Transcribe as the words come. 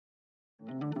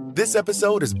This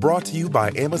episode is brought to you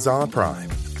by Amazon Prime.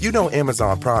 You know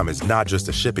Amazon Prime is not just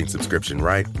a shipping subscription,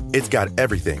 right? It's got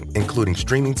everything, including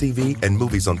streaming TV and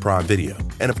movies on Prime Video.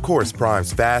 And of course,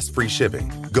 Prime's fast, free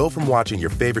shipping. Go from watching your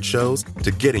favorite shows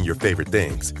to getting your favorite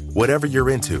things. Whatever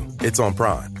you're into, it's on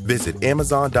Prime. Visit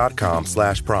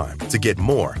Amazon.com/Prime to get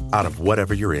more out of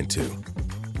whatever you're into.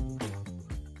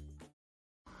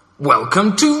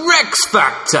 Welcome to Rex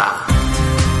Factor!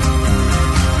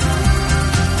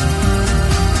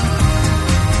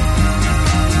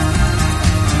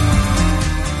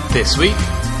 This week,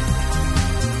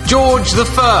 George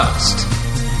I.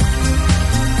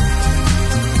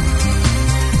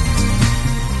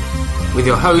 With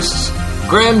your hosts,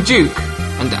 Graham Duke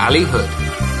and Ali Hood.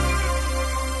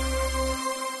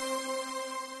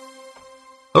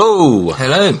 Hello!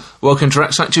 Hello. Welcome to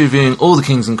Rex Factor, reviewing all the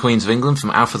kings and queens of England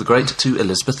from Alfred the Great to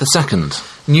Elizabeth II.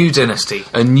 New dynasty.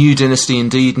 A new dynasty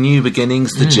indeed, new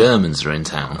beginnings. The Germans are in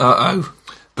town. Uh-oh.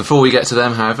 Before we get to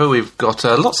them, however, we've got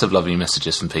lots of lovely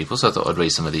messages from people, so I thought I'd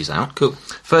read some of these out. Cool.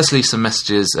 Firstly, some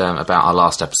messages about our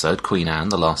last episode, Queen Anne,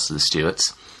 the last of the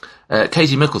Stuarts.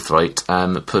 Katie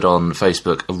Micklethwaite put on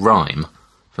Facebook a rhyme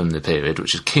from the period,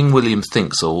 which is King William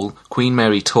thinks all, Queen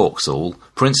Mary talks all,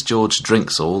 Prince George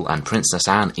drinks all, and Princess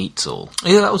Anne eats all.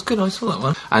 Yeah, that was good, I saw that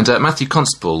one. And Matthew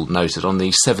Constable noted on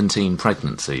the 17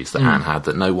 pregnancies that Anne had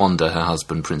that no wonder her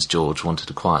husband, Prince George, wanted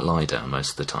a quiet lie down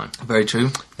most of the time. Very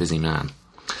true. Busy man.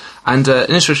 And an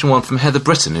interesting one from Heather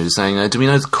Britton, who's saying, do we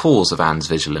know the cause of Anne's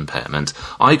visual impairment?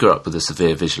 I grew up with a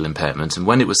severe visual impairment, and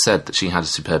when it was said that she had a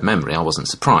superb memory, I wasn't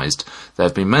surprised. There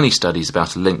have been many studies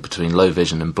about a link between low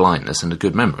vision and blindness and a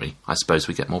good memory. I suppose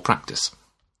we get more practice.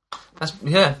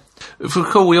 Yeah. If we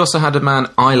recall, we also had a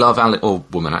man, I love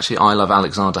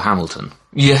Alexander Hamilton.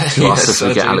 Yeah, who asked us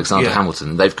to get Alexander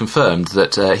Hamilton. They've confirmed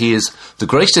that he is the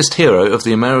greatest hero of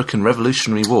the American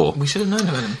Revolutionary War. We should have known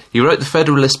about him. He wrote the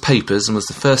Federalist Papers and was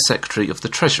the first Secretary of the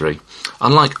Treasury.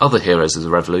 Unlike other heroes of the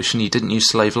Revolution, he didn't use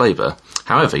slave labour.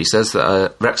 However, he says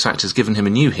that Rex Factor has given him a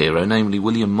new hero, namely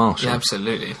William Marshall. Yeah,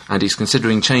 absolutely. And he's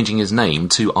considering changing his name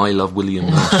to I Love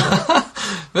William Marshall.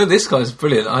 No, this guy's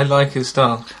brilliant. I like his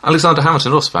style. Alexander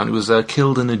Hamilton also apparently was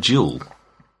killed in a duel.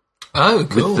 Oh,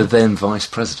 cool. With the then Vice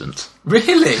President.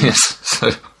 Really? Yes.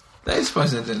 So that is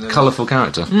surprising. Colourful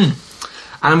character.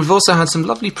 And we've also had some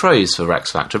lovely praise for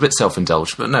Rex Factor, a bit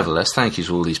self-indulged, but nevertheless, thank you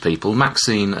to all these people.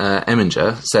 Maxine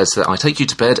Eminger says that I take you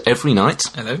to bed every night.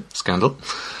 Hello. Scandal.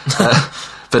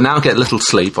 But now get little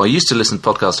sleep. I used to listen to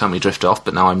podcasts to help me drift off,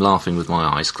 but now I'm laughing with my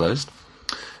eyes closed.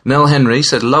 Nell Henry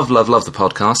said, love the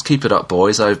podcast. Keep it up,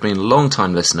 boys. I've been a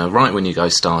long-time listener, right when you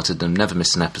guys started, and never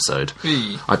missed an episode.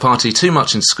 I party too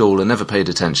much in school and never paid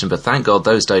attention, but thank God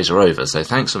those days are over, so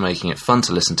thanks for making it fun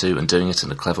to listen to and doing it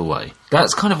in a clever way.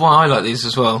 That's kind of why I like these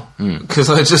as well, because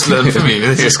I just learned from you.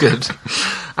 This is good.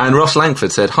 And Ross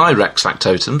Langford said, hi, Rex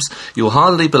Factotums. You'll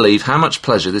hardly believe how much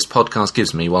pleasure this podcast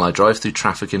gives me while I drive through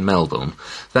traffic in Melbourne.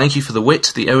 Thank you for the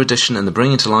wit, the erudition, and the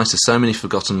bringing to light of so many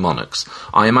forgotten monarchs.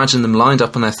 I imagine them lined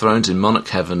up on their thrones in monarch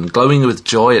heaven, glowing with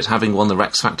joy at having won the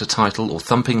Rex Factor title, or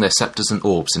thumping their sceptres and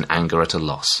orbs in anger at a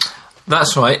loss.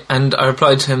 That's right, and I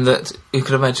replied to him that you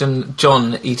could imagine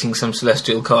John eating some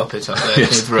celestial carpet up there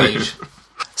with rage.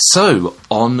 So,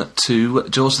 on to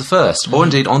George I, or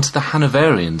indeed on to the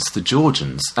Hanoverians, the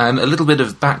Georgians. A little bit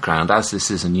of background, as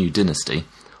this is a new dynasty,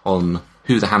 on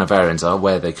who the Hanoverians are,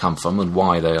 where they come from, and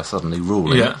why they are suddenly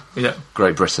ruling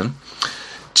Great Britain.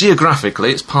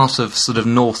 Geographically, it's part of sort of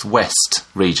northwest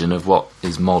region of what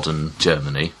is modern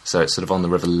Germany, so it's sort of on the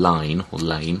River Leine, or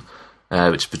Lane,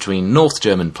 which is between North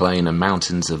German Plain and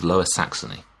mountains of Lower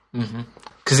Saxony.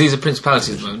 Because these are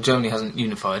principalities at the moment. Germany hasn't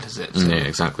unified, has it? So. Yeah,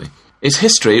 exactly. Its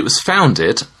history, it was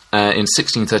founded in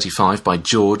 1635 by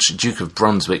George, Duke of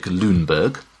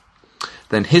Brunswick-Luneburg.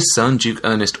 Then his son, Duke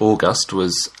Ernest August,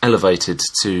 was elevated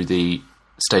to the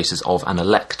status of an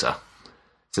elector.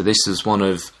 So this is one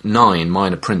of 9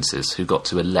 minor princes who got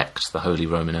to elect the Holy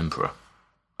Roman Emperor.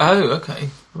 Oh, okay.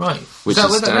 Right. Is that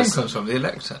where that name comes from, the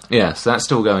elector? Yeah, so that's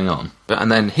still going on.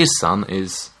 And then his son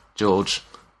is George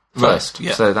I. Right,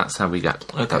 yeah. So that's how we get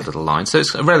that little line. So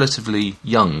it's a relatively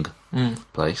young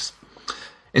place.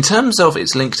 In terms of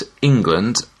its link to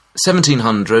England,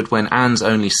 1700, when Anne's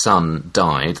only son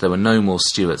died, there were no more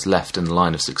Stuarts left in the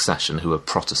line of succession who were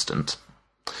Protestant.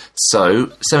 So,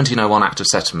 1701 Act of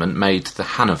Settlement made the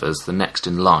Hanovers the next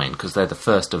in line, because they're the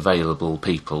first available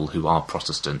people who are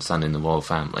Protestants and in the royal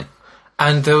family.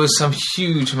 And there was some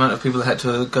huge amount of people that had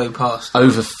to go past.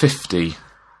 Over 50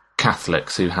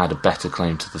 Catholics who had a better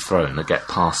claim to the throne that get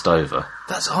passed over.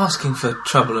 That's asking for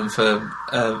trouble and for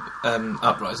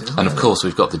uprising, isn't it? And of course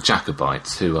we've got the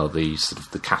Jacobites, who are the sort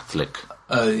of the Catholic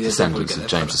descendants of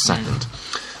James II.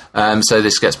 So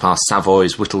this gets past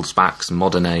Savoys, Wittelsbachs, and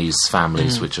Modernets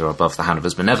families, which are above the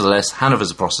Hanovers. But nevertheless,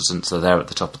 Hanovers are Protestants, so they're at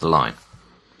the top of the line.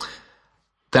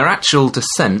 Their actual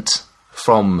descent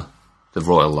from the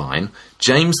royal line,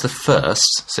 James I,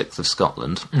 6th of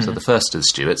Scotland, so the first of the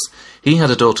Stuarts, he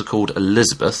had a daughter called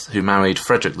Elizabeth, who married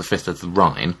Frederick V of the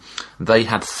Rhine. They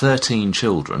had 13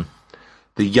 children.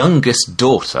 The youngest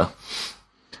daughter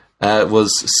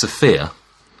was Sophia.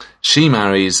 She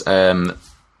marries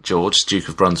George, Duke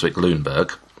of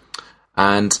Brunswick-Luneburg,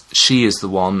 and she is the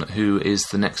one who is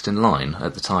the next in line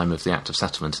at the time of the Act of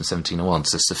Settlement in 1701.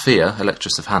 So Sophia,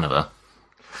 Electress of Hanover,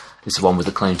 is the one with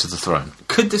the claim to the throne.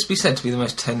 Could this be said to be the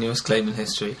most tenuous claim in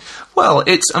history? Well,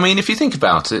 if you think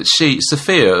about it,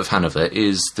 Sophia of Hanover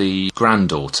is the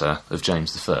granddaughter of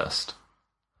James I.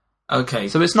 Okay.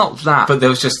 So it's not that... But there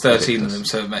was just 13 of them,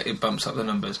 so it bumps up the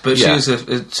numbers. But she was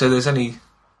so there's only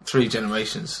 3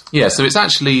 generations. Yeah, so it's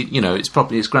actually, it's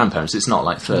probably his grandparents. It's not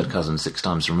like third cousin 6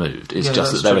 times removed. It's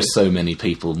just that there are so many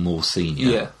people more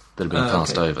senior that have been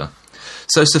passed over.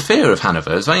 So Sophia of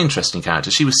Hanover is a very interesting character.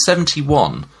 She was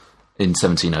 71 in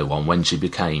 1701 when she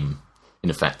became, in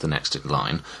effect, the next in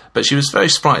line. But she was very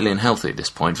sprightly and healthy at this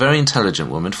point, very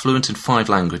intelligent woman, fluent in 5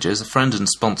 languages, a friend and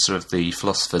sponsor of the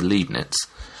philosopher Leibniz.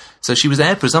 So she was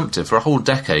heir presumptive for a whole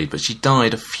decade, but she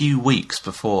died a few weeks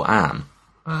before Anne,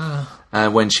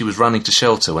 when she was running to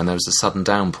shelter when there was a sudden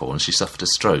downpour and she suffered a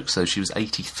stroke, so she was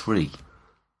 83.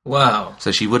 Wow.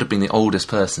 So she would have been the oldest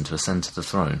person to ascend to the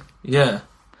throne. Yeah.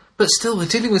 But still, we're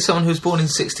dealing with someone who was born in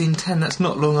 1610. That's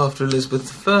not long after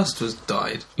Elizabeth I was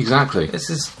died. Exactly. This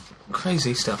is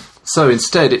crazy stuff. So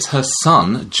instead, it's her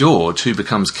son, George, who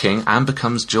becomes king and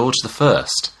becomes George I.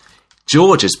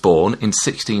 George is born in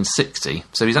 1660,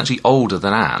 so he's actually older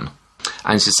than Anne.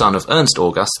 And he's the son of Ernst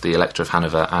August, the Elector of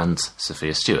Hanover, and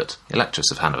Sophia Stuart, Electress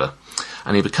of Hanover.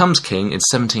 And he becomes king in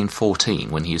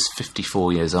 1714, when he is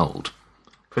 54 years old.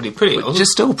 Pretty old. Which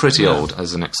is still pretty old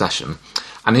as an accession.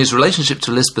 And his relationship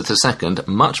to Elizabeth II,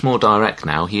 much more direct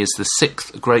now. He is the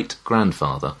 6th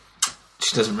great-grandfather.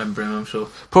 She doesn't remember him, I'm sure.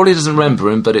 Probably doesn't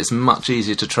remember him, but it's much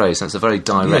easier to trace, and it's a very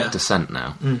direct descent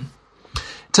now. In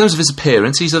terms of his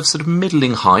appearance, he's of sort of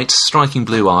middling height, striking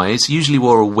blue eyes, usually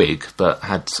wore a wig, but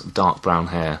had dark brown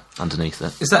hair underneath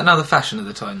it. Is that now the fashion of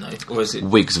the time, though? Or is it...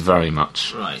 Wigs very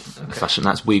much. Right, okay. Fashion.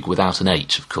 That's wig without an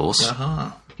H, of course.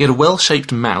 Uh-huh. He had a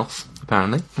well-shaped mouth,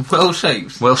 apparently.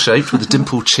 Well-shaped? Well-shaped, with a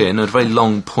dimpled chin and a very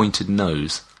long, pointed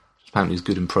nose. Apparently was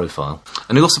good in profile.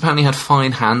 And he also apparently had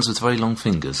fine hands with very long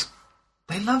fingers.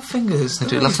 They love fingers. They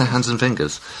do love their hands and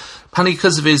fingers. Apparently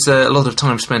because of his a lot of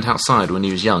time spent outside when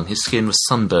he was young, his skin was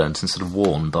sunburnt and sort of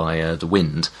worn by the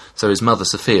wind, so his mother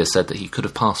Sophia said that he could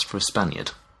have passed for a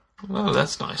Spaniard. Oh,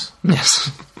 that's nice.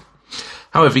 Yes.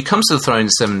 However, he comes to the throne in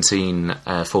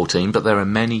 1714, but there are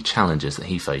many challenges that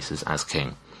he faces as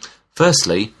king.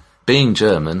 Firstly, being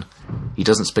German, he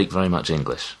doesn't speak very much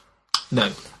English. No.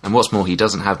 And what's more, he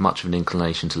doesn't have much of an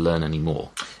inclination to learn any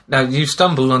more. Now, you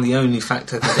stumbled on the only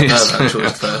factor that I know about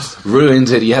George I. Ruined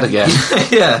it yet again.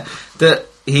 Yeah, that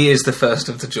he is the first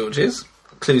of the Georges,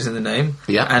 clues in the name,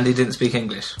 and he didn't speak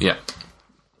English. Yeah.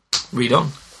 Read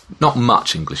on. Not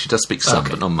much English, he does speak some,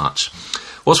 but not much.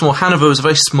 What's more, Hanover was a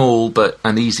very small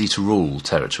and easy-to-rule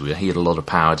territory. He had a lot of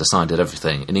power, decided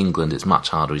everything. In England, it's much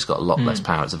harder, he's got a lot less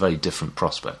power. It's a very different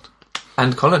prospect.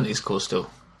 And colonies, of course, still.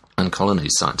 And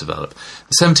colonies started to develop.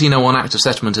 The 1701 Act of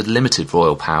Settlement had limited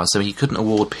royal power, so he couldn't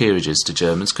award peerages to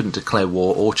Germans, couldn't declare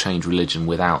war or change religion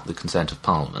without the consent of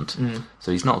Parliament.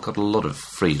 So he's not got a lot of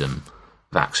freedom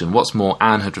of action. What's more,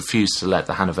 Anne had refused to let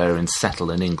the Hanoverians settle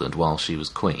in England while she was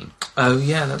queen. Oh,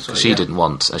 yeah, that's right. She didn't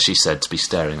want, as she said, to be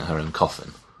staring at her own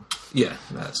coffin. Yeah,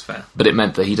 that's fair. But it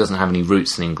meant that he doesn't have any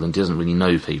roots in England, he doesn't really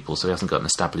know people, so he hasn't got an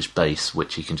established base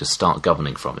which he can just start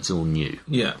governing from. It's all new.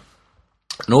 Yeah.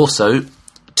 And also,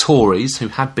 Tories, who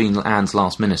had been Anne's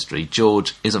last ministry,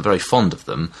 George isn't very fond of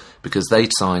them because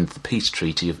they'd signed the peace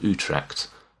treaty of Utrecht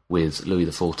with Louis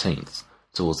XIV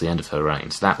towards the end of her reign.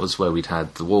 So that was where we'd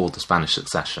had the War of the Spanish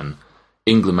Succession.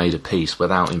 England made a peace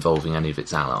without involving any of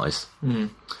its allies,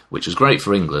 which was great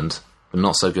for England, but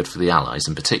not so good for the allies,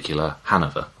 in particular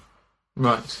Hanover.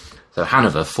 Right. So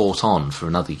Hanover fought on for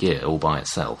another year all by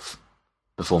itself,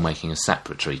 before making a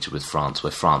separate treaty with France,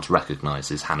 where France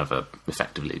recognises Hanover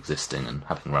effectively existing and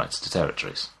having rights to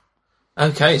territories.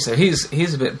 Okay, so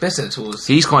he's a bit bitter towards...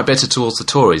 He's quite bitter towards the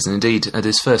Tories, and indeed, at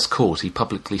his first court, he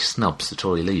publicly snubs the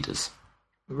Tory leaders.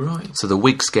 Right. So the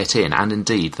Whigs get in, and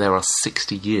indeed, there are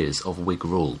 60 years of Whig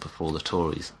rule before the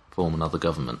Tories form another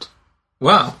government.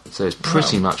 Wow. So it's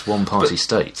pretty much one-party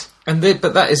state.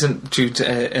 But that isn't due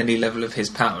to any level of his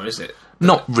power, is it?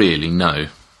 Not really, no.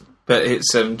 But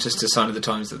it's just a sign of the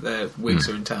times that the Whigs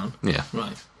are in town. Yeah.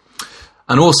 Right.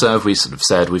 And also, as we sort of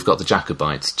said, we've got the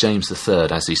Jacobites. James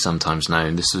III, as he's sometimes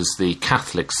known, this was the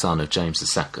Catholic son of James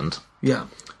II,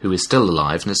 who is still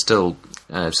alive and is still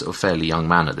sort of fairly young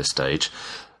man at this stage.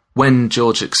 When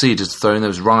George succeeded to the throne, there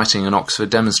was rioting in Oxford,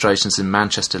 demonstrations in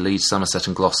Manchester, Leeds, Somerset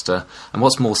and Gloucester, and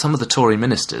what's more, some of the Tory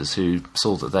ministers who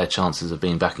saw that their chances of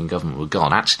being back in government were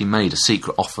gone actually made a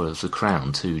secret offer of the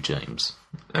crown to James.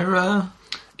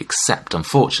 Except,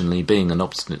 unfortunately, being an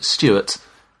obstinate Stuart,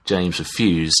 James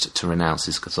refused to renounce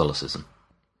his Catholicism.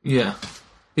 Yeah.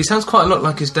 He sounds quite a lot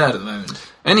like his dad at the moment.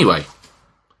 Anyway,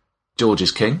 George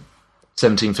is king,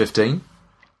 1715,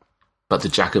 but the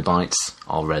Jacobites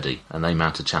are ready, and they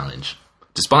mount a challenge.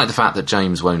 Despite the fact that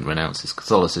James won't renounce his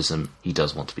Catholicism, he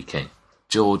does want to be king.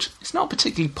 George is not a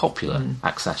particularly popular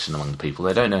accession among the people.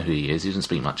 They don't know who he is. He doesn't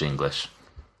speak much English.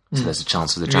 So there's a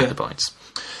chance for the Jacobites.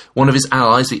 One of his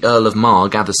allies, the Earl of Mar,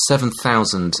 gathers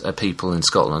 7,000 people in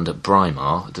Scotland at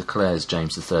Braemar, declares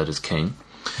James III as king,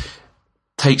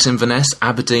 takes Inverness,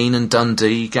 Aberdeen and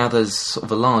Dundee, gathers sort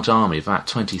of a large army of about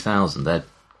 20,000. They're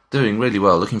doing really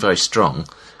well, looking very strong,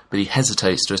 but he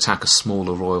hesitates to attack a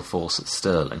smaller royal force at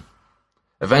Stirling.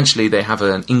 Eventually they have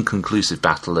an inconclusive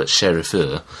battle at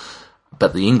Sheriffur,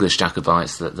 but the English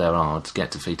Jacobites that there are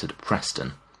get defeated at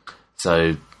Preston.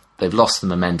 So they've lost the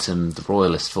momentum, the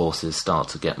royalist forces start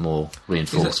to get more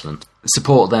reinforcement.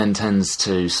 Support then tends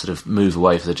to sort of move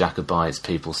away for the Jacobites,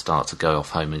 people start to go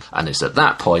off home, and it's at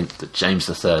that point that James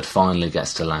III finally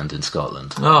gets to land in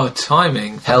Scotland. Oh,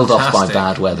 timing. Held off by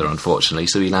bad weather, unfortunately,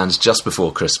 so he lands just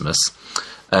before Christmas.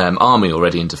 Army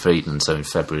already in defeat, and so in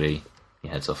February he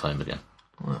heads off home again.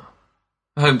 Wow.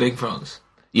 Home being France.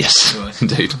 Yes,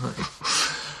 indeed.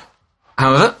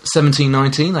 However,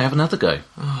 1719, they have another go.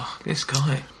 Oh, this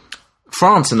guy.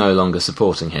 France are no longer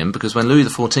supporting him because when Louis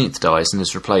XIV dies and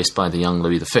is replaced by the young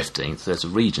Louis XV, there's a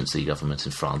regency government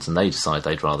in France and they decide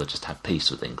they'd rather just have peace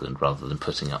with England rather than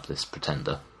putting up this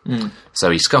pretender.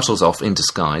 So he scuttles off in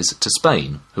disguise to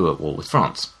Spain, who are at war with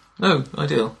France. Oh,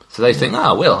 ideal. So they think,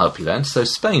 we'll help you then. So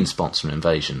Spain sponsor an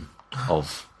invasion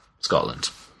of Scotland.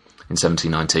 In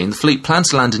 1719, the fleet planned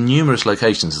to land in numerous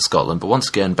locations in Scotland, but once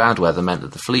again, bad weather meant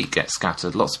that the fleet gets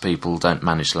scattered, lots of people don't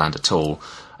manage to land at all.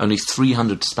 Only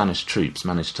 300 Spanish troops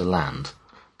managed to land.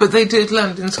 But they did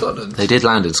land in Scotland? They did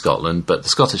land in Scotland, but the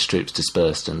Scottish troops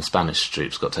dispersed and the Spanish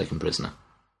troops got taken prisoner.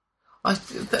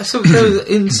 So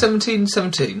in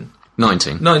 1717?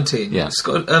 19. Yeah.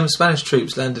 Spanish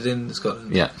troops landed in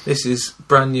Scotland. Yeah. This is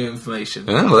brand new information.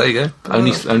 Oh, well, there you go.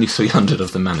 Only 300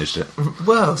 of them managed it.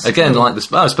 Well, again, like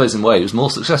I suppose in a way it was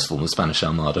more successful than the Spanish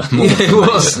Armada. It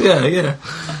was. Yeah.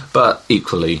 But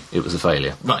equally, it was a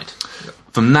failure. Right.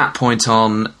 From that point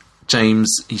on,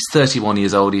 James, he's 31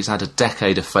 years old, he's had a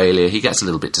decade of failure, he gets a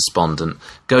little bit despondent,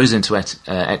 goes into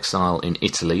exile in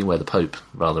Italy, where the Pope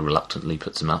rather reluctantly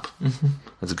puts him up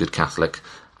as a good Catholic,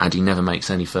 and he never makes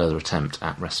any further attempt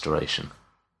at restoration.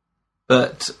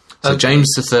 So James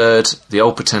III, the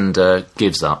old pretender,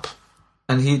 gives up.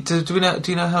 And do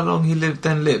you know how long he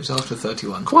lives after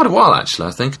 31? Quite a while, actually,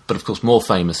 I think. But of course, more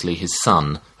famously, his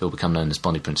son, who'll become known as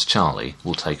Bonnie Prince Charlie,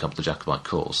 will take up the Jacobite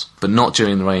cause. But not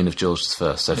during the reign of George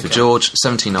I. So for George,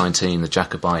 1719, the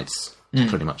Jacobites,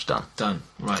 pretty much done. Done,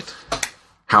 right.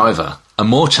 However, a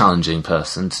more challenging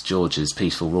person to George's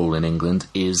peaceful rule in England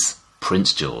is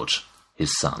Prince George,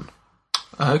 his son.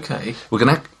 Okay. We're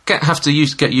going to have to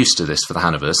get used to this for the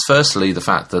Hanovers. Firstly, the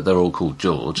fact that they're all called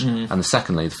George, and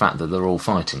secondly, the fact that they're all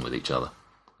fighting with each other.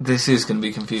 This is going to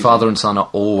be confusing. Father and son are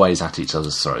always at each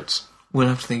other's throats. We'll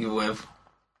have to think of a way of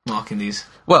marking these.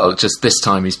 Well, just this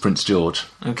time he's Prince George.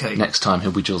 Okay. Next time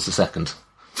he'll be George II.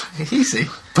 Easy.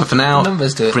 But for now,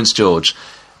 numbers do it. Prince George.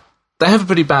 They have a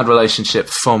pretty bad relationship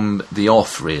from the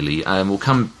off, really. We'll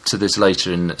come to this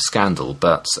later in Scandal,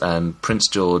 but Prince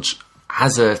George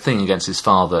has a thing against his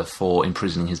father for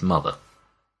imprisoning his mother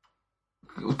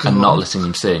and not letting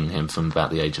him see him from about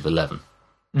the age of 11.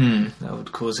 That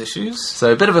would cause issues.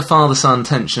 So a bit of a father-son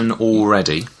tension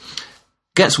already.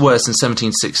 Gets worse in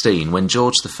 1716 when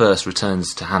George I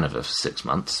returns to Hanover for 6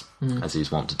 months, as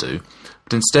he's wont to do.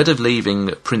 But instead of leaving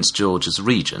Prince George as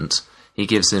regent, he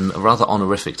gives him a rather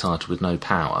honorific title with no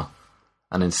power,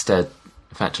 and instead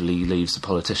effectively leaves the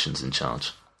politicians in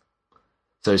charge.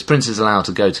 So his prince is allowed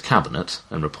to go to cabinet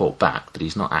and report back, but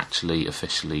he's not actually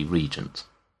officially regent.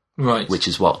 Right. Which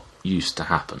is what used to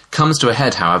happen. Comes to a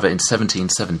head, however, in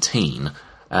 1717,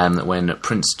 when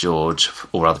Prince George,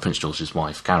 or rather Prince George's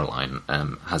wife, Caroline,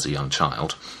 has a young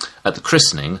child. At the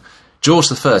christening,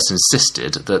 George I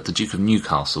insisted that the Duke of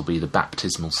Newcastle be the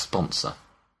baptismal sponsor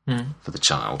for the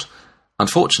child.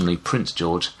 Unfortunately, Prince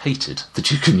George hated the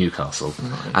Duke of Newcastle,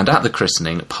 and at the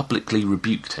christening publicly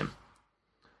rebuked him.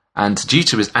 And due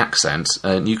to his accent,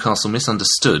 Newcastle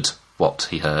misunderstood what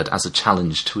he heard as a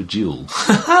challenge to a duel.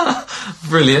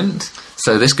 Brilliant.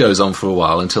 So this goes on for a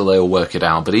while until they all work it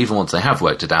out, but even once they have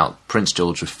worked it out, Prince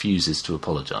George refuses to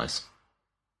apologise.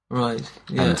 Right,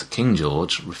 yeah. And King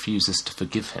George refuses to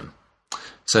forgive him.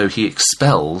 So he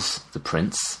expels the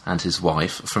prince and his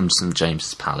wife from St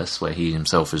James's Palace, where he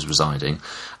himself is residing,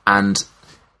 and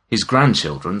his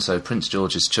grandchildren, so Prince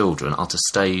George's children, are to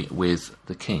stay with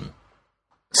the king.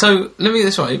 So, let me get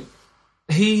this right.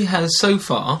 He has so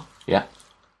far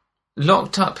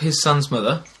locked up his son's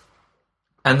mother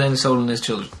and then stolen his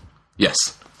children. Yes.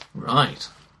 Right.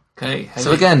 Okay. Heavy.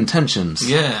 So again, tensions.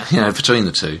 Yeah. Between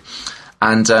the two.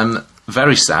 And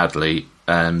very sadly,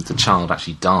 the child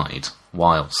actually died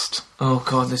whilst... Oh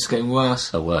God, this is getting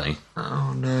worse. ...away.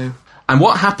 Oh no. And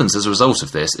what happens as a result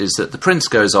of this is that the prince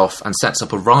goes off and sets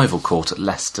up a rival court at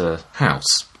Leicester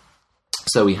House.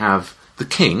 So we have the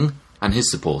king and his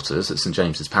supporters at St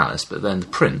James's Palace, but then the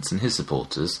prince and his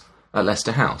supporters at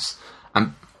Leicester House.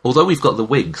 And although we've got the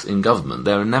Whigs in government,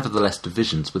 there are nevertheless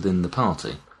divisions within the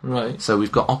party. Right. So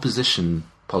we've got opposition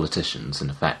politicians, in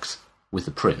effect, with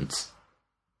the prince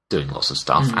doing lots of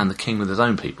stuff, and the king with his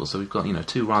own people. So we've got,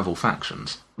 two rival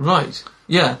factions. Right.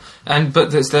 Yeah.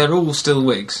 But they're all still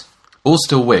Whigs. All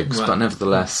still Whigs, but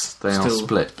nevertheless they are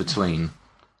split between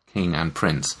king and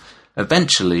prince.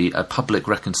 Eventually, a public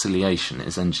reconciliation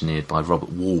is engineered by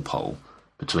Robert Walpole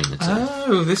between the two.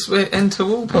 Oh, this way, enter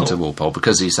Walpole. Enter Walpole,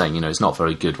 because he's saying, it's not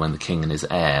very good when the king and his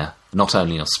heir not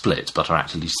only are split, but are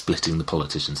actually splitting the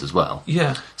politicians as well.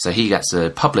 Yeah. So he gets a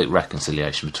public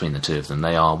reconciliation between the two of them.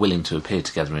 They are willing to appear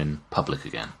together in public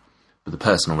again. But the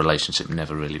personal relationship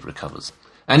never really recovers.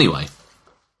 Anyway,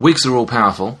 Whigs are all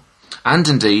powerful. And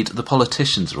indeed, the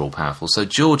politicians are all powerful. So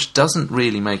George doesn't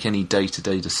really make any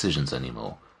day-to-day decisions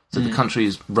anymore. So the country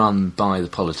is run by the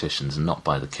politicians and not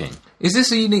by the king. Is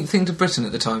this a unique thing to Britain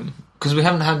at the time? Because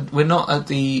we're not at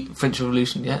the French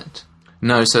Revolution yet.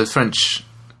 No, so the French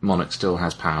monarch still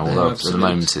has power, although at the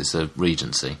moment it's a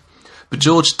regency. But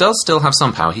George does still have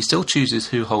some power. He still chooses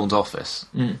who holds office.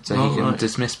 So he can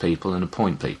dismiss people and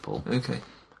appoint people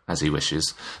as he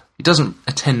wishes. He doesn't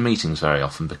attend meetings very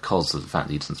often because of the fact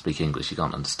that he doesn't speak English. He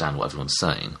can't understand what everyone's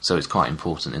saying. So it's quite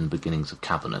important in the beginnings of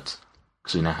cabinet,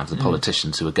 because we now have the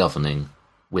politicians who are governing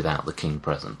without the king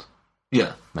present.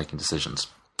 Yeah. Making decisions.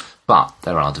 But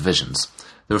there are divisions.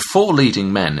 There are 4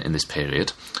 leading men in this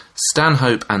period: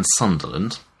 Stanhope and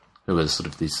Sunderland, who are sort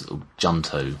of these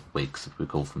junto Whigs that we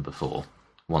called from before.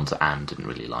 Ones that Anne didn't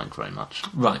really like very much.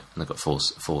 Right. And they got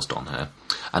forced on her.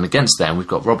 And against them we've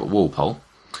got Robert Walpole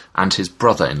and his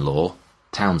brother-in-law,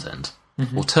 Townshend.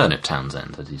 Or Turnip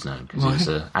Townshend, as he's known, because he's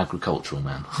an agricultural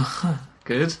man.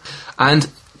 Good. And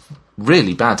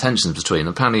really bad tensions between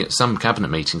them. Apparently at some cabinet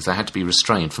meetings they had to be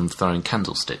restrained from throwing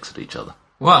candlesticks at each other.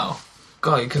 Wow.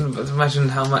 God, you can imagine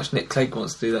how much Nick Clegg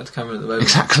wants to do that to Cameron at the moment.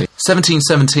 Exactly.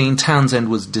 1717, Townshend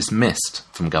was dismissed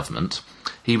from government.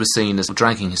 He was seen as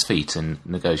dragging his feet in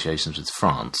negotiations with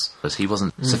France, but he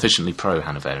wasn't sufficiently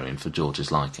pro-Hanoverian for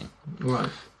George's liking. Right.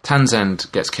 Townshend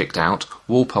gets kicked out.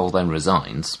 Walpole then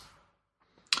resigns.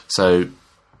 So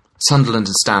Sunderland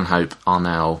and Stanhope are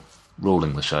now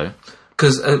ruling the show.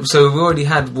 Because so we've already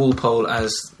had Walpole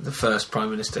as the first Prime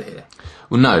Minister here.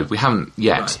 Well, no, we haven't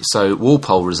yet. Right. So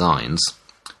Walpole resigns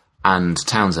and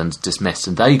Townshend's dismissed,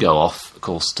 and they go off, of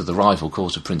course, to the rival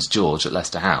court of Prince George at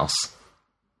Leicester House.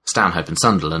 Stanhope and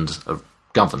Sunderland are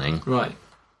governing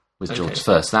with George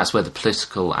I. So that's where the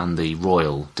political and the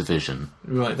royal division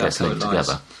gets linked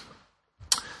together.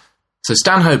 So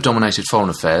Stanhope dominated foreign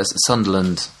affairs,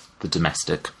 Sunderland the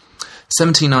domestic.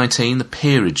 1719, the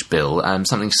Peerage Bill,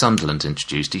 something Sunderland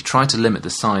introduced. He tried to limit the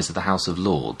size of the House of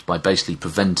Lords by basically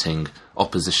preventing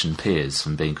opposition peers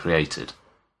from being created.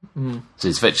 So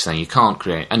he's effectively saying you can't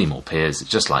create any more peers, it's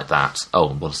just like that.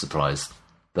 Oh, what a surprise,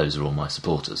 those are all my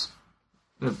supporters.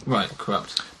 Right,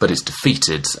 corrupt. But it's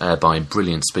defeated by a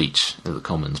brilliant speech at the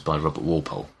Commons by Robert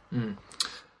Walpole. And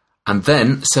then,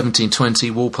 1720,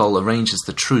 Walpole arranges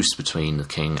the truce between the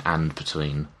king and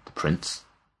between the prince.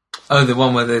 Oh, the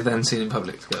one where they're then seen in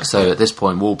public together. So at this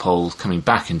point, Walpole's coming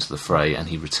back into the fray and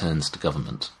he returns to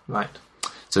government. Right.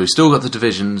 So we've still got the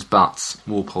divisions, but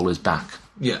Walpole is back.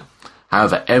 Yeah.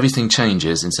 However, everything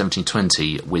changes in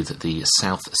 1720 with the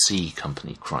South Sea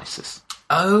Company crisis.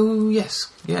 Oh,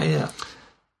 yes. Yeah.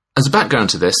 As a background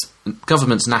to this,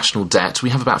 government's national debt,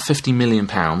 we have about £50 million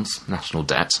national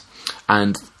debt,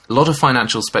 and a lot of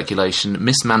financial speculation,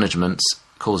 mismanagement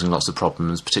causing lots of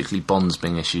problems, particularly bonds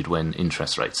being issued when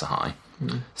interest rates are high.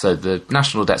 So the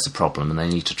national debt's a problem and they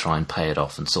need to try and pay it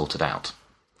off and sort it out.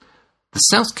 The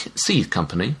South Sea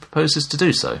Company proposes to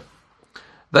do so.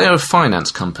 They are a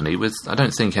finance company with, I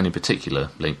don't think, any particular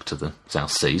link to the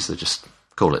South Seas. They just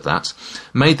call it that.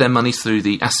 Made their money through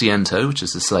the Asiento, which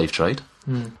is the slave trade.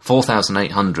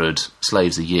 4,800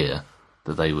 slaves a year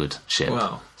that they would ship.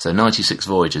 Wow. So 96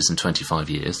 voyages in 25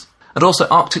 years. And also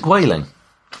Arctic whaling.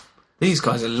 These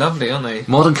guys are lovely, aren't they?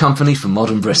 Modern company for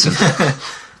modern Britain.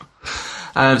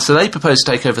 So they propose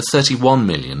to take over 31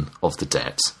 million of the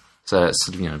debt. So it's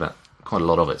about quite a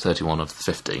lot of it, 31 of the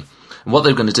 50. And what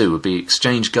they were going to do would be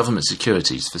exchange government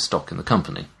securities for stock in the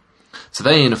company. So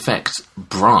they, in effect,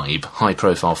 bribe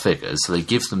high-profile figures, so they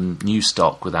give them new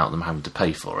stock without them having to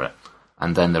pay for it,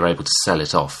 and then they're able to sell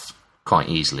it off quite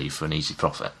easily for an easy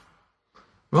profit.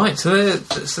 Right, so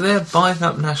they're buying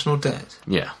up national debt?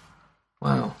 Yeah.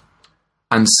 Wow.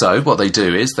 And so what they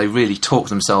do is they really talk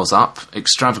themselves up,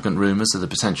 extravagant rumours of the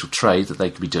potential trade that they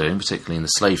could be doing, particularly in the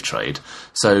slave trade.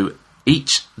 So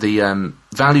the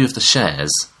value of the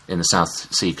shares in the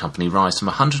South Sea Company rise from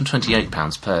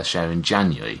 £128 per share in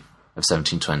January of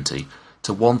 1720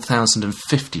 to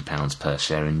 £1,050 per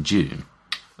share in June.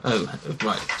 Oh,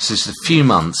 right. So just a few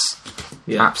months,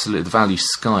 absolutely, the value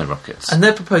skyrockets. And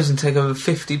they're proposing to take over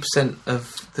 50%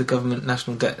 of the government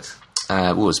national debt?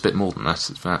 Well, it's a bit more than that.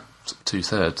 It's about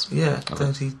 2/3. Yeah,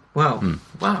 30. Wow.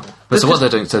 Wow. But so what they're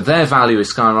doing, so their value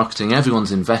is skyrocketing,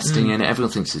 everyone's investing in it,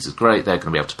 everyone thinks this is great, they're going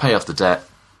to be able to pay off the debt,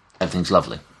 everything's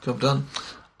lovely. Job done.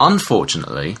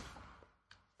 Unfortunately,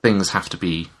 things have to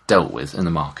be dealt with in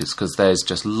the markets because there's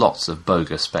just lots of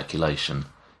bogus speculation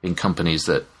in companies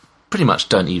that pretty much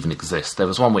don't even exist. There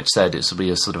was one which said it would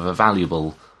be a sort of a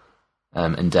valuable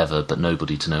endeavour, but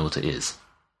nobody to know what it is.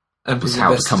 Was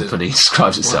how the company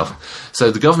describes itself. Wow. So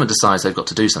the government decides they've got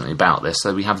to do something about this,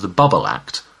 so we have the Bubble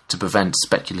Act to prevent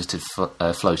speculative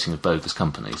floating of bogus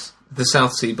companies. The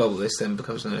South Sea Bubble, this then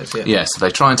becomes known as, Yeah, so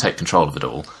they try and take control of it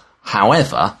all.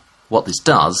 However, what this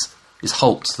does is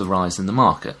halt the rise in the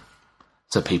market.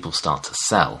 So people start to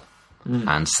sell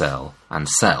and sell and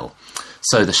sell.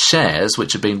 So the shares,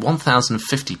 which had been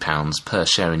 £1,050 per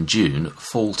share in June,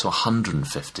 fall to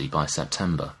 £150 by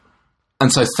September.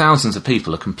 And so thousands of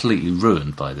people are completely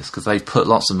ruined by this because they've put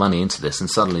lots of money into this and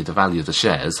suddenly the value of the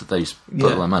shares that they've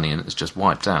put all their money in is just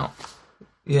wiped out.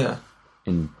 Yeah.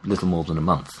 In little more than a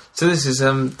month. So this is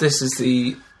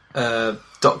the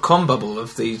dot-com bubble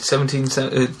of the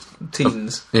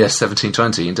 17teens. Yes,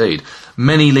 1720 indeed.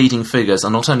 Many leading figures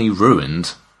are not only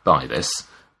ruined by this,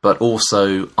 but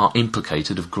also are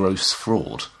implicated of gross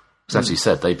fraud. As you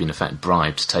said, they've been in effect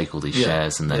bribed to take all these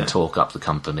shares and then talk up the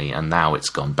company, and now it's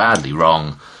gone badly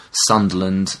wrong.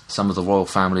 Sunderland, some of the royal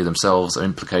family themselves are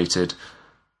implicated.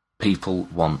 People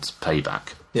want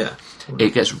payback. Yeah.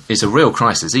 It's a real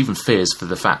crisis, even fears for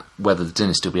the fact whether the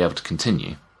dynasty will be able to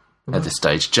continue at this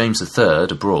stage. James III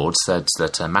abroad said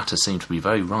that matters seem to be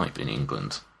very ripe in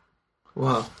England.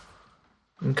 Wow.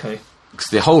 Okay. Because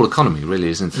the whole economy really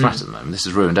is in threat at the moment. This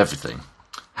has ruined everything.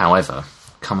 However,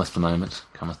 cometh the moment,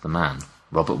 cometh the man.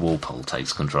 Robert Walpole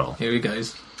takes control. Here he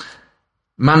goes.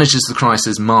 Manages the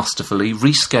crisis masterfully,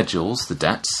 reschedules the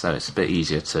debts, so it's a bit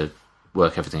easier to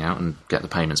work everything out and get the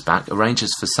payments back,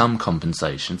 arranges for some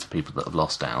compensation for people that have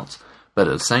lost out, but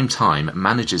at the same time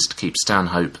manages to keep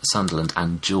Stanhope, Sunderland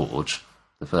and George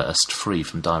I free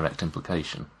from direct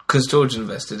implication. Because George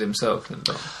invested himself in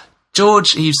that.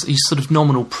 George, he's sort of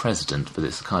nominal president, but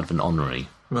it's kind of an honorary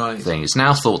thing. It's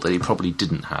now thought that he probably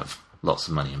didn't have lots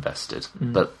of money invested,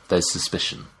 but there's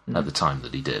suspicion at the time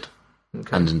that he did,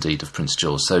 and indeed of Prince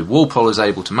George. So Walpole is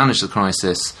able to manage the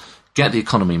crisis, get the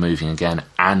economy moving again,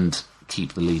 and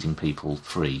keep the leading people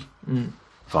free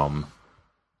from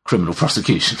criminal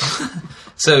prosecution.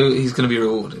 So he's going to be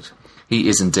rewarded. He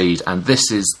is indeed, and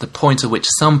this is the point at which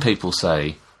some people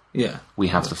say we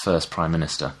have the first Prime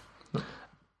Minister.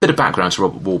 Bit of background to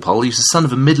Robert Walpole. He was the son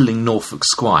of a middling Norfolk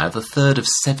squire, the third of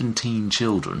 17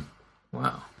 children.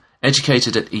 Wow.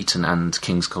 Educated at Eton and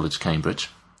King's College,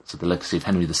 Cambridge. So the legacy of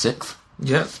Henry VI.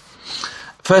 Yeah.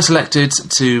 First elected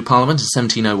to Parliament in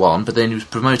 1701, but then he was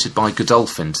promoted by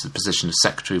Godolphin to the position of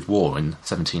Secretary of War in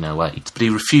 1708. But he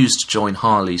refused to join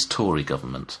Harley's Tory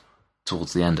government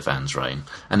towards the end of Anne's reign.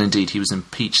 And indeed, he was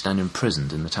impeached and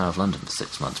imprisoned in the Tower of London for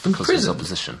 6 months because of his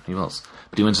opposition. He was.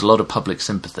 But he wins a lot of public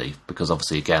sympathy because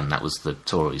obviously, again, that was the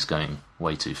Tories going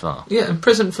way too far. Yeah,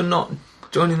 imprisoned for not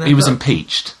joining their club. He was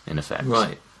impeached, in effect.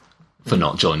 Right. For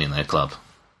not joining their club.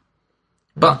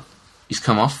 But he's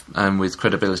come off with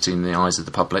credibility in the eyes of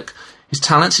the public. His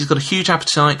talents, he's got a huge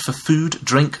appetite for food,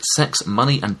 drink, sex,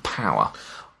 money and power.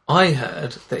 I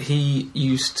heard that he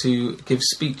used to give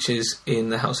speeches in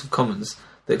the House of Commons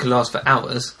that could last for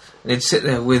hours, and he'd sit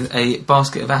there with a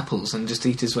basket of apples and just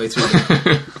eat his way through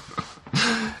them.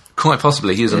 Quite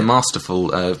possibly. He is a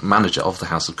masterful manager of the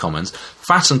House of Commons.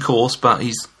 Fat and coarse, but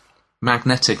he's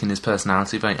magnetic in his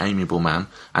personality, very amiable man.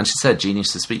 And she said,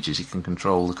 genius of speeches, he can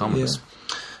control the Commons.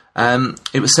 Yeah.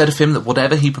 It was said of him that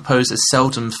whatever he proposes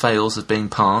seldom fails of being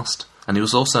passed, and he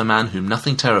was also a man whom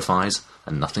nothing terrifies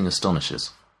and nothing astonishes.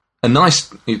 A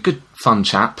nice, good, fun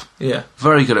chap. Yeah.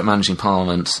 Very good at managing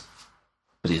Parliament,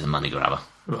 but he's a money grabber.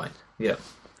 Right, yeah,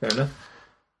 fair enough.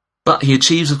 But he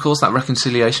achieves, of course, that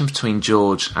reconciliation between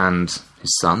George and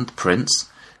his son, the Prince.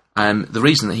 The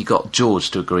reason that he got George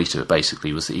to agree to it,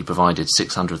 basically, was that he provided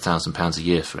 £600,000 a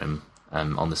year for him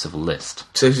on the civil list.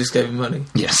 So he just gave him money?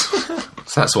 Yes.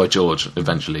 So that's why George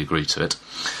eventually agreed to it.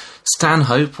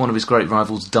 Stanhope, one of his great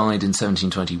rivals, died in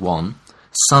 1721.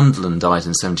 Sunderland died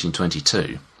in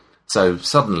 1722. So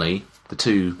suddenly, the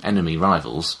two enemy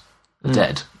rivals are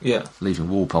dead, leaving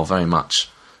Walpole very much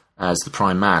as the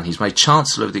prime man. He's made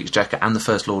Chancellor of the Exchequer and the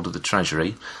First Lord of the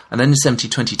Treasury. And then in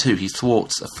 1722, he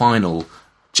thwarts a final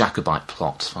Jacobite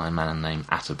plot by a man named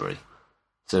Atterbury.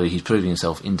 So he's proving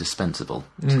himself indispensable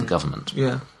to the government.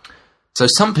 Yeah. So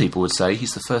some people would say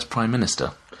he's the first Prime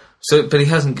Minister. So, but he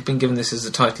hasn't been given this as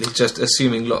a title, he's just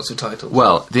assuming lots of titles.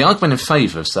 Well, the argument in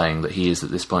favour of saying that he is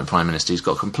at this point Prime Minister, he's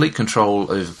got complete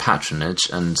control over patronage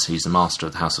and he's the master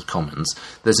of the House of Commons.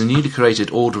 There's a newly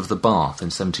created Order of the Bath in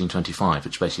 1725,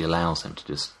 which basically allows him to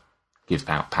just give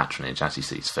out patronage as he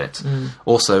sees fit.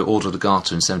 Also, Order of the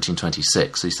Garter in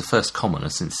 1726, so he's the first commoner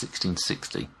since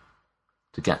 1660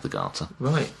 to get the Garter.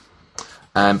 Right.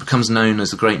 Becomes known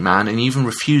as a great man, and he even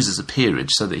refuses a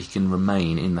peerage so that he can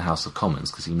remain in the House of Commons,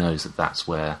 because he knows that that's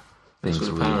where things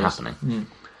are really happening.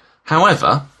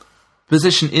 However, the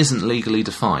position isn't legally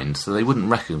defined, so they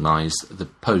wouldn't recognise the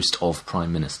post of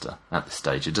Prime Minister at this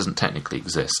stage. It doesn't technically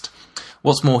exist.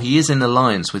 What's more, he is in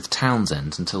alliance with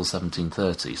Townsend until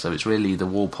 1730, so it's really the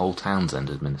Walpole-Townsend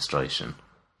administration,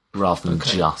 rather than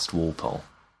just Walpole.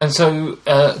 And so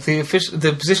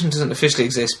the position doesn't officially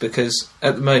exist because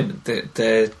at the moment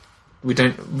we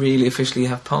don't really officially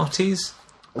have parties.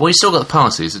 Well, you still got the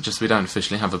parties. It's just we don't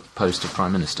officially have a post of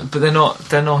Prime Minister. But they're not.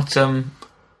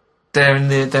 They're in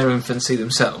their infancy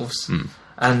themselves,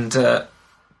 and so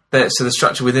the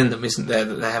structure within them isn't there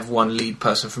that they have one lead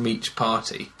person from each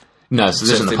party. No, so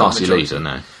there isn't a party leader.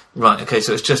 No. Right. Okay.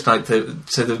 So it's just like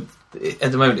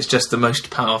at the moment, it's just the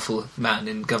most powerful man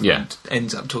in government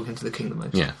ends up talking to the king the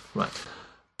most. Yeah. Right.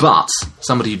 But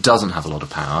somebody who doesn't have a lot of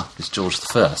power is George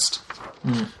I.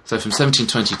 So from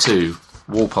 1722,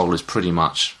 Walpole is pretty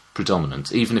much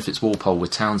predominant. Even if it's Walpole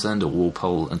with Townsend or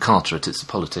Walpole and Carteret, it's the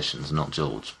politicians, not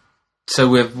George. So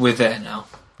we're there now.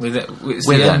 It's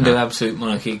the end of absolute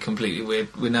monarchy completely.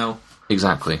 We're now...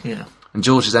 Exactly. Yeah. And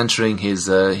George is entering his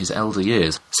elder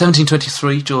years.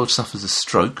 1723, George suffers a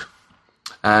stroke.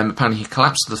 Apparently he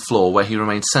collapsed to the floor where he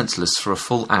remained senseless for a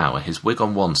full hour, his wig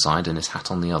on one side and his hat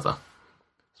on the other.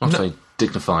 It's not very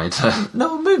dignified.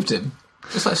 No one moved him.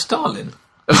 It's like Stalin.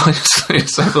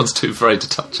 So everyone's too afraid to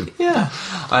touch him. Yeah.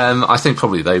 I think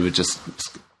probably they would just...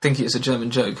 think it's a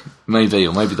German joke. Maybe,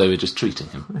 or maybe they were just treating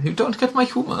him. You don't get my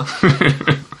humour.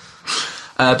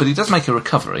 But he does make a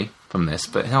recovery from this,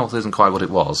 but health isn't quite what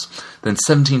it was. Then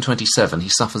 1727, he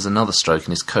suffers another stroke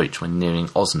in his coach when nearing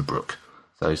Osnabrück.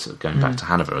 So sort of going back to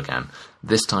Hanover again.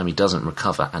 This time he doesn't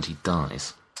recover and he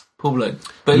dies. Poor bloke.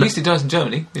 But at least he dies in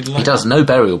Germany. He does. No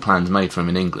burial plans made for him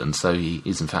in England, so he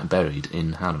is in fact buried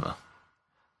in Hanover.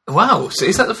 Wow, so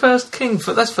is that the first king?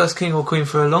 That's first king or queen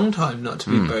for a long time not to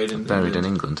be buried in England. In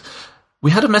England. We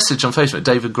had a message on Facebook,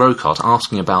 David Grocott,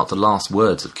 asking about the last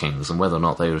words of kings and whether or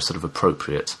not they were sort of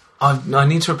appropriate. I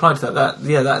need to reply to that.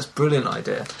 That's a brilliant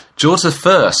idea. George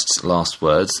I's last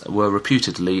words were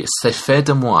reputedly "C'est fait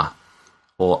de moi,"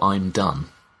 or "I'm done."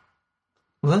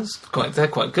 Well, they're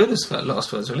quite good as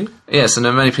last words, really. Yes, and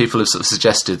many people have sort of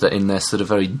suggested that in their sort of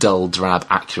very dull, drab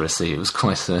accuracy, it was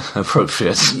quite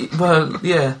appropriate. Well,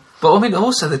 yeah. But I mean,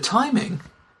 also the timing.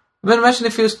 I mean, imagine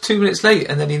if he was 2 minutes late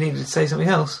and then he needed to say something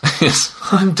else. Yes.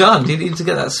 I'm done. He needed to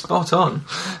get that spot on.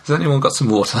 Has anyone got some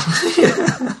water?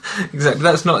 Yeah, exactly.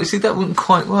 That's not... You see, that wouldn't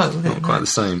quite work, would it? Not quite the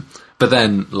same. But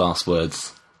then, last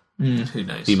words. Who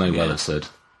knows? He may well have said.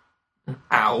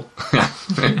 Ow.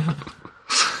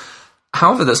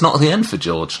 However, that's not the end for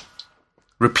George.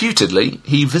 Reputedly,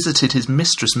 he visited his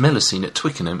mistress Melusine at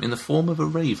Twickenham in the form of a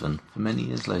raven for many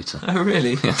years later. Oh,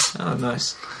 really? Yes. Oh,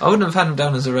 nice. I wouldn't have had him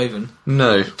down as a raven.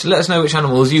 No. To let us know which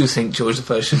animals you think George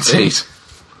I should be. Indeed.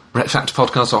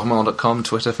 RecFactorPodcast.com,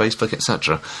 Twitter, Facebook,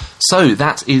 etc. So,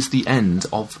 that is the end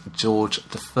of George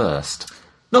I.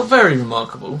 Not very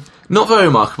remarkable. Not very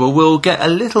remarkable. We'll get a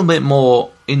little bit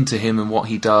more into him and what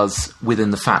he does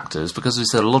within the factors, because we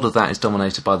said a lot of that is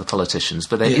dominated by the politicians,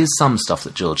 but there is some stuff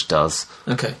that George does.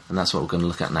 Okay. And that's what we're going to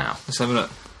look at now. Let's have a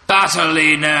look.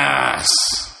 Battliness!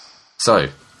 So,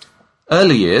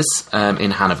 early years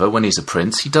in Hanover, when he's a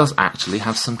prince, he does actually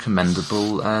have some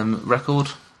commendable record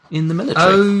in the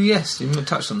military. Oh, yes, you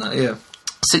touched on that, yeah.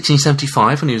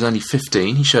 1675, when he was only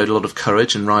 15, he showed a lot of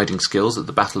courage and riding skills at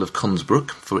the Battle of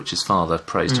Consbrook, for which his father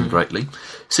praised him greatly.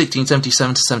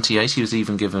 1677 to 78, he was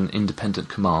even given independent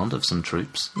command of some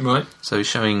troops. Right. So he's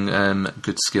showing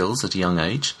good skills at a young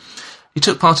age. He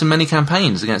took part in many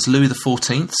campaigns against Louis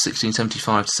XIV,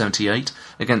 1675 to 78,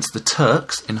 against the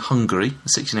Turks in Hungary,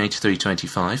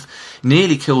 1683-25,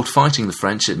 nearly killed fighting the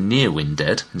French at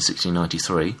Neerwinden in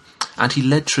 1693, and he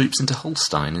led troops into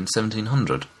Holstein in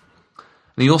 1700.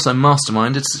 And he also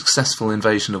masterminded a successful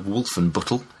invasion of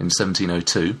Wolfenbüttel in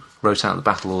 1702, wrote out the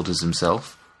battle orders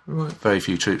himself. Right. Very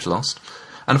few troops lost.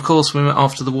 And of course,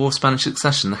 after the War of Spanish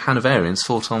Succession, the Hanoverians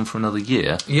fought on for another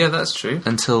year. Yeah, that's true.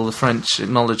 Until the French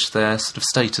acknowledged their sort of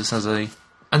status as a...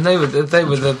 And they were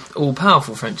the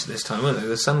all-powerful French at this time, weren't they?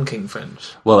 The Sun King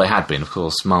French. Well, they had been, of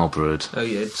course. Marlborough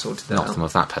had sorted that knocked them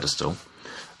off that pedestal.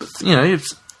 But,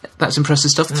 that's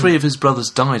impressive stuff. 3 of his brothers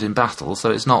died in battle,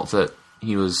 so it's not that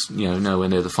he was, nowhere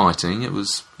near the fighting. It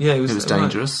was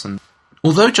dangerous. Right. And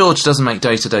although George doesn't make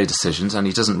day-to-day decisions, and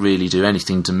he doesn't really do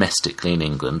anything domestically in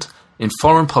England, in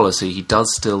foreign policy he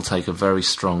does still take a very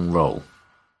strong role.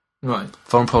 Right.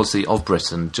 Foreign policy of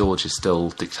Britain, George is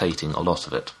still dictating a lot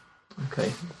of it.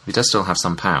 Okay. He does still have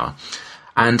some power.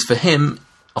 And for him,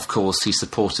 of course, he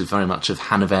supported very much of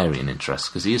Hanoverian interests,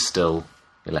 because he is still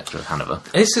Elector of Hanover.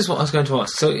 This is what I was going to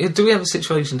ask. So do we have a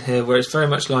situation here where it's very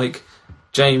much like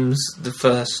James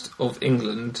I of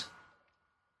England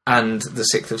and the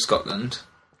 6th of Scotland?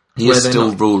 He is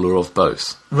still ruler of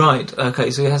both. Right, okay,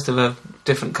 so he has to have a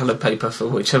different coloured paper for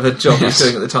whichever job he's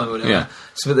doing at the time or whatever. Yeah.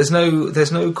 So, but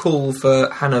there's no call for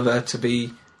Hanover to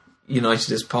be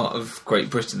united as part of Great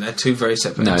Britain. They're two very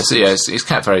separate entities. It's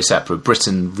kept very separate.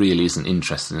 Britain really isn't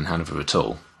interested in Hanover at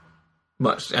all.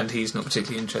 Much, and he's not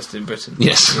particularly interested in Britain.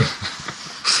 Yes.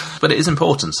 Yeah. But it is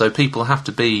important, so people have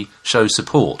to show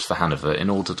support for Hanover in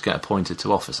order to get appointed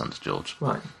to office under George.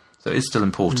 Right. So it is still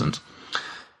important.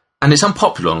 And it's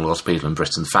unpopular on a lot of people in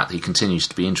Britain, the fact that he continues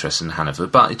to be interested in Hanover,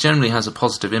 but it generally has a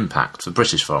positive impact for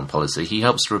British foreign policy. He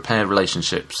helps to repair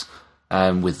relationships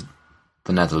with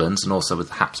the Netherlands and also with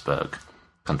the Habsburg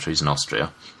countries in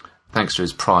Austria. Thanks to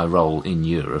his prior role in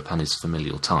Europe and his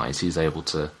familial ties, he's able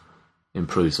to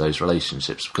improve those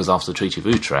relationships, because after the Treaty of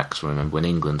Utrecht, remember, when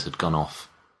England had gone off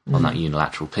on that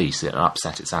unilateral peace, it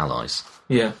upset its allies.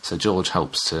 Yeah. So George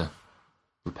helps to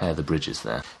repair the bridges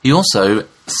there. He also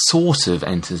sort of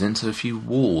enters into a few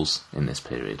wars in this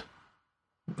period.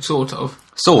 Sort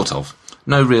of.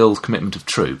 No real commitment of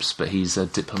troops, but he's a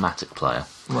diplomatic player.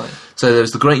 Right. So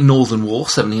there's the Great Northern War,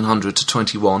 1700 to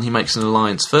 21. He makes an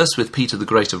alliance first with Peter the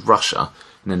Great of Russia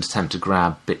in an attempt to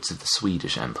grab bits of the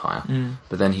Swedish Empire.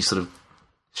 But then he sort of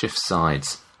shifts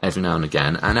sides every now and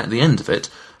again, and at the end of it,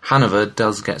 Hanover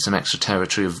does get some extra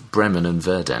territory of Bremen and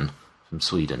Verden from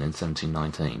Sweden in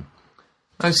 1719.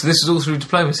 Oh, so this is all through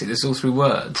diplomacy, this is all through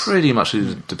words? Pretty much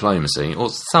through diplomacy, or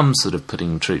some sort of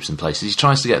putting troops in places. He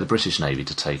tries to get the British Navy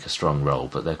to take a strong role,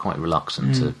 but they're quite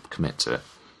reluctant to commit to it.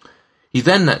 He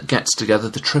then gets together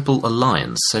the Triple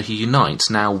Alliance, so he unites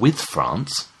now with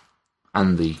France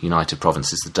and the United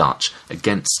Provinces, the Dutch,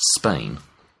 against Spain.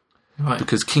 Right.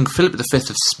 Because King Philip V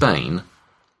of Spain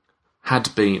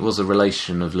was a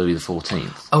relation of Louis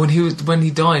XIV. Oh, and when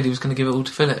he died, he was going to give it all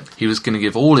to Philip. He was going to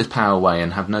give all his power away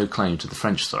and have no claim to the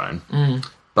French throne.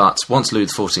 But once Louis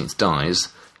XIV dies, he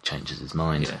changes his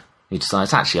mind. Yeah. He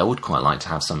decides, actually, I would quite like to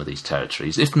have some of these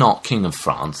territories. If not King of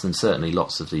France, then certainly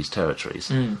lots of these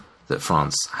territories that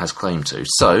France has claim to.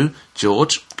 So,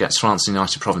 George gets France and the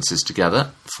United Provinces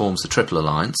together, forms the Triple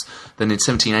Alliance. Then in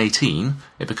 1718,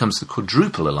 it becomes the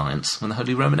Quadruple Alliance when the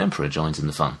Holy Roman Emperor joins in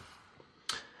the fun.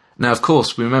 Now, of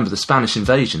course, we remember the Spanish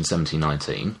invasion,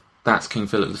 1719. That's King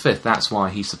Philip V. That's why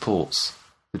he supports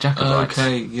the Jacobites.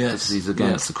 Okay, yes. Because he's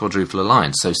against the Quadruple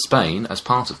Alliance. So Spain, as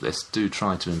part of this, do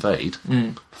try to invade,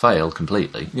 fail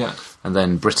completely. Yeah. And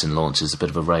then Britain launches a bit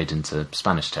of a raid into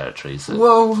Spanish territories.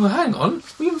 Well, hang on.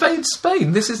 We invade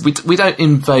Spain. This is... We don't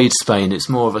invade Spain. It's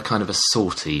more of a kind of a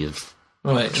sortie of...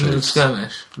 Right, a little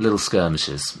skirmish. Little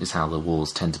skirmishes is how the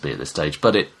wars tend to be at this stage.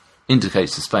 But it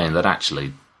indicates to Spain that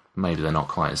actually... maybe they're not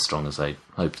quite as strong as they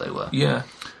hoped they were. Yeah.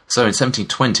 So in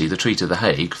 1720, the Treaty of the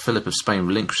Hague, Philip of Spain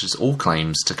relinquishes all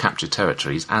claims to captured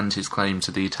territories and his claim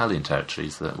to the Italian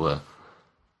territories that were...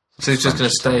 So he's just going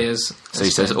to stay as... So he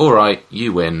says, all right,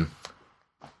 you win.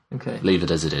 Okay. Leave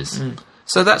it as it is.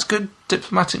 So that's good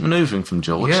diplomatic manoeuvring from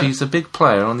George. Yeah. He's a big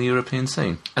player on the European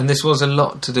scene. And this was a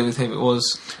lot to do with him. It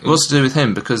was to do with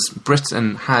him because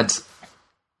Britain had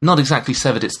not exactly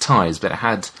severed its ties, but it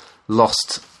had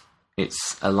lost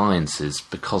its alliances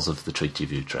because of the Treaty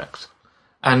of Utrecht.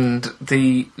 And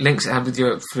the links it had with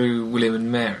Europe through William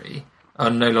and Mary are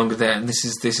no longer there. And this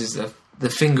is the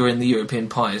finger in the European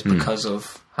pie is because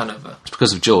of Hanover. It's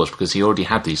because of George, because he already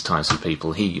had these ties with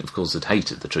people. He, of course, had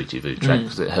hated the Treaty of Utrecht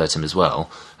because it hurt him as well,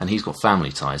 and he's got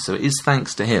family ties. So it is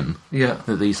thanks to him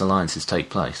that these alliances take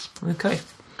place. Okay.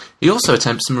 He also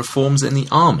attempts some reforms in the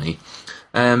army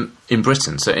in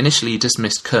Britain. So initially he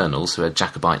dismissed colonels who had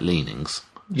Jacobite leanings,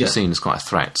 which was seen as quite a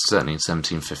threat, certainly in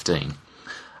 1715.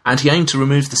 And he aimed to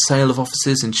remove the sale of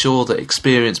offices, ensure that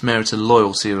experience, merit and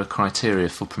loyalty are a criteria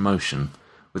for promotion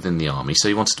within the army. So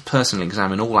he wanted to personally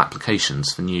examine all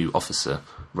applications for new officer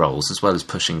roles, as well as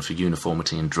pushing for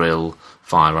uniformity in drill,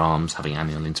 firearms, having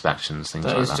annual inspections, things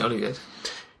like that. That is jolly good.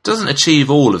 Doesn't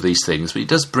achieve all of these things, but he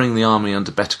does bring the army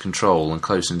under better control and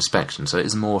closer inspection, so it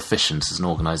is more efficient as an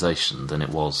organisation than it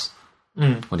was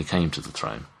when he came to the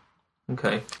throne.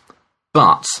 Okay.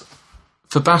 But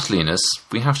for battliness,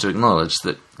 we have to acknowledge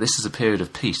that this is a period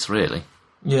of peace, really.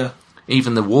 Yeah.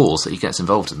 Even the wars that he gets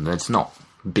involved in, it's not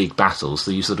big battles, so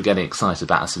you're sort of getting excited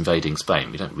about us invading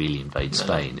Spain. We don't really invade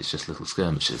Spain, it's just little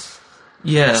skirmishes.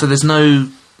 Yeah. So there's no,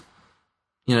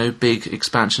 big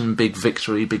expansion, big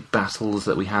victory, big battles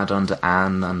that we had under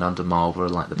Anne and under Marlborough,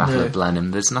 like the Battle of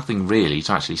Blenheim. There's nothing really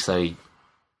to actually say,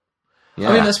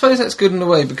 I mean, I suppose that's good in a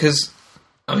way because,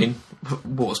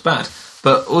 war's bad,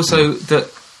 but also that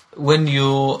when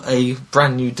you're a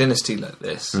brand new dynasty like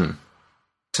this,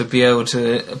 to be able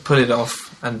to pull it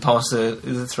off and pass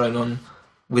the throne on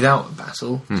without a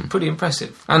battle, it's pretty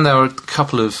impressive. And there are a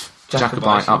couple of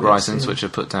Jacobite uprisings which are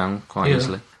put down quite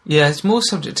easily. Yeah, it's more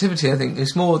subjectivity, I think.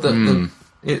 It's more that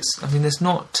there's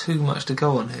not too much to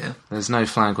go on here. There's no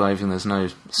flag waving, there's no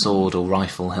sword or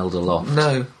rifle held aloft.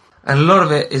 No. And a lot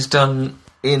of it is done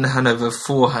in Hanover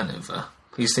for Hanover.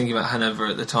 He's thinking about Hanover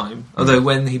at the time. Although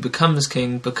when he becomes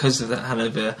king, because of that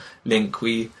Hanover link,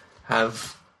 we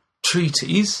have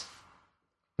treaties.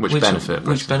 Which benefit,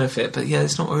 but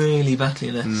it's not really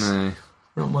battliness. No.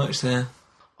 Not much there.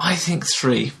 I think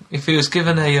 3. If he was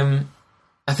given a...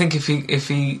 I think if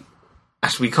he...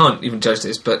 Actually, we can't even judge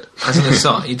this, but as an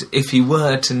aside, if he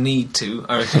were to need to,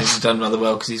 I reckon he's done rather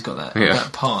well because he's got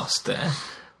that past there.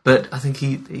 But I think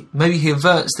he maybe he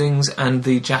averts things and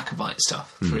the Jacobite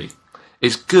stuff. 3.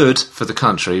 It's good for the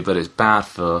country, but it's bad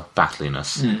for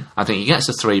battliness. I think he gets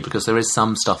a 3 because there is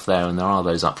some stuff there and there are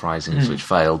those uprisings which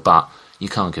fail, but you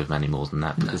can't give him any more than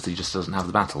that because he just doesn't have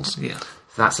the battles. Yeah.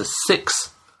 So that's a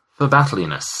 6 for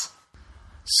battliness.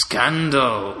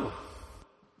 Scandal.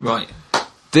 Right.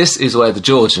 This is where the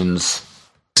Georgians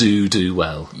do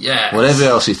well. Yes. Whatever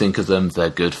else you think of them, they're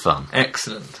good fun.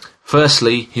 Excellent.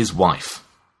 Firstly, his wife.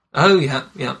 Oh,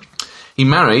 yeah. He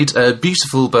married a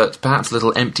beautiful but perhaps a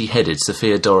little empty-headed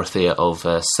Sophia Dorothea of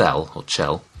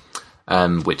Chell,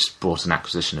 which brought an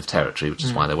acquisition of territory, which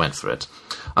is why they went for it.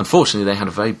 Unfortunately, they had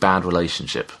a very bad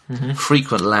relationship.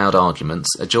 Frequent loud arguments.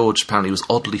 George apparently was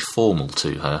oddly formal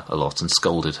to her a lot and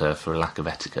scolded her for a lack of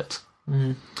etiquette.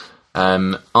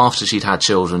 After she'd had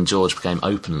children, George became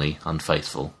openly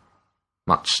unfaithful,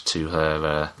 much to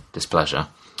her displeasure.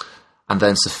 And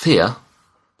then Sophia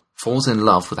falls in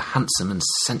love with a handsome and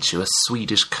sensuous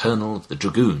Swedish colonel of the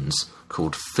dragoons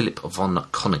called Philip von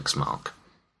Königsmark.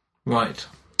 Right.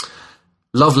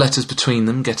 Love letters between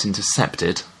them get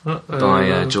intercepted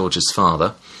by George's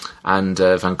father, and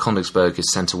Van Königsberg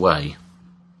is sent away,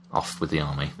 off with the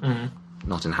army.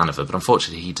 Not in Hanover, but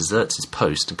unfortunately he deserts his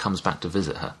post and comes back to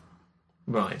visit her.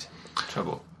 Right.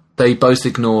 Trouble. They both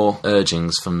ignore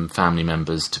urgings from family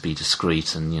members to be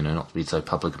discreet and, not to be so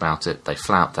public about it. They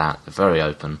flout that. They're very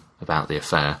open about the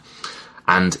affair.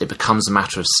 And it becomes a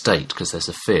matter of state because there's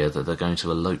a fear that they're going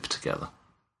to elope together.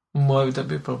 Why would that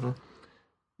be a problem?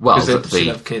 Well, that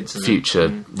the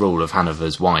future ruler of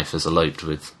Hanover's wife has eloped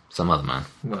with some other man.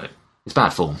 Right. It's bad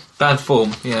form. Bad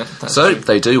form, yeah. So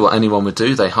they do what anyone would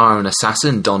do. They hire an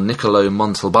assassin, Don Niccolo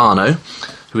Montalbano,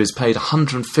 who is paid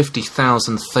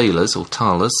 150,000 thalers or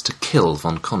talers to kill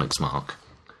von Königsmark.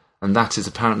 And that is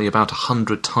apparently about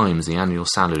 100 times the annual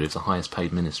salary of the highest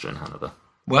paid minister in Hanover.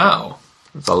 Wow.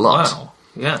 It's a lot. Wow,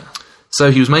 yeah. So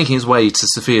he was making his way to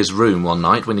Sophia's room one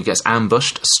night when he gets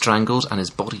ambushed, strangled, and his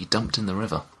body dumped in the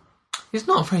river. He's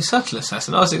not a very subtle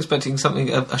assassin. I was expecting something,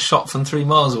 a shot from 3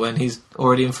 miles away, and he's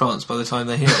already in France by the time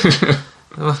they hear it.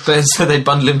 But so they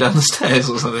bundle him down the stairs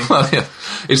or something. Well, yeah.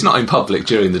 It's not in public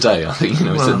during the day, I think.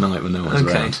 It's at night when no one's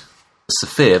around.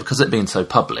 Sophia, because it being so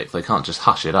public, they can't just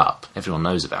hush it up. Everyone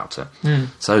knows about it.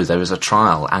 So there is a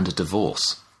trial and a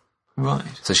divorce. Right.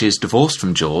 So she is divorced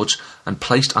from George and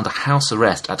placed under house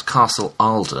arrest at Castle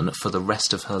Alden for the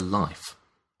rest of her life.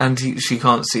 And she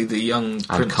can't see the young prince.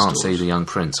 And can't see the young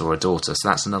prince or a daughter. So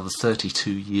that's another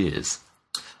 32 years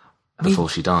before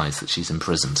she dies that she's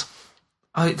imprisoned.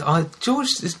 George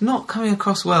is not coming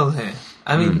across well here.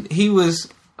 I mean, he was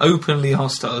openly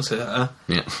hostile to her.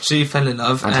 Yeah. She fell in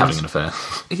love. And having an affair.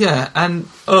 Yeah, and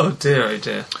oh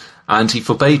dear. And he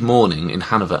forbade mourning in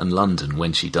Hanover and London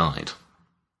when she died.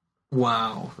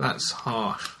 Wow, that's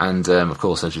harsh. And, of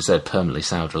course, as you said, permanently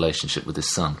soured relationship with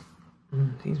his son.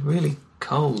 He's really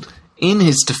cold. In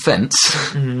his defence,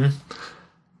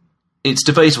 it's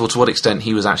debatable to what extent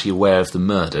he was actually aware of the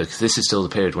murder, because this is still the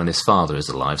period when his father is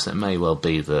alive, so it may well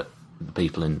be that the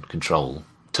people in control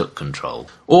took control.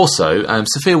 Also,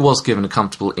 Sophia was given a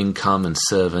comfortable income and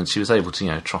servants. She was able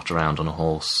to, trot around on a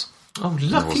horse. Oh,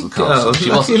 lucky girl.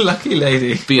 Lucky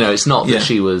lady. But, it's not that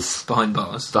she was... Behind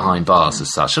bars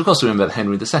as such. Of course, remember that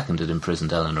Henry II had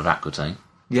imprisoned Eleanor of Aquitaine.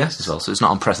 Yes. As well, so it's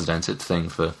not an unprecedented thing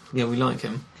for... Yeah, we like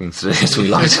him. Kings to do. Yes, we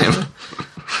liked him.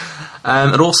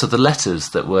 And also the letters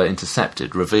that were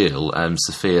intercepted reveal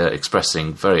Sophia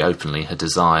expressing very openly her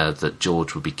desire that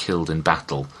George would be killed in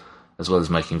battle, as well as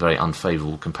making very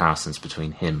unfavourable comparisons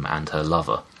between him and her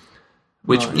lover,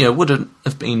 which, wouldn't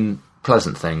have been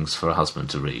pleasant things for a husband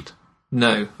to read.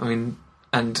 No, I mean,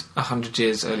 and 100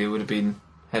 years earlier would have been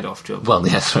head-off job. Well,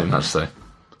 yes, very much so.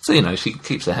 So, she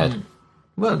keeps her head.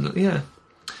 Well, yeah.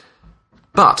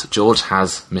 But George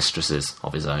has mistresses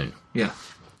of his own. Yeah.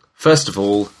 First of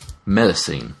all,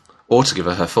 Melusine, or to give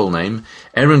her full name,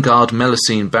 Erengard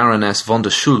Melusine Baroness von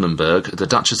der Schulenburg, the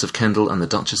Duchess of Kendal and the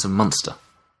Duchess of Munster.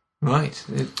 Right.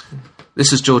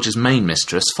 This is George's main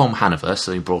mistress from Hanover,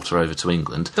 so he brought her over to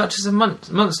England. Duchess of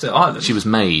Munster, Ireland? She was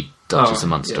made Duchess of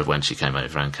Munster when she came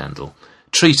over around Kendal.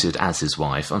 Treated as his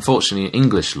wife. Unfortunately, in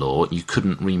English law, you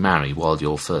couldn't remarry while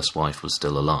your first wife was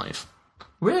still alive.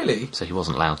 Really? So he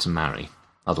wasn't allowed to marry.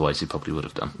 Otherwise, he probably would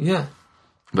have done. Yeah.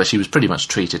 But she was pretty much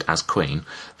treated as queen.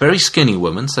 Very skinny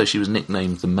woman, so she was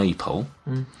nicknamed the Maypole.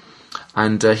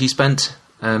 And he spent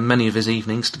many of his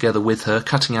evenings together with her,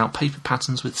 cutting out paper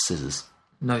patterns with scissors.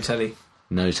 No telly.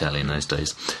 No telly in those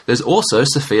days. There's also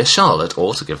Sophia Charlotte,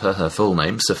 or to give her full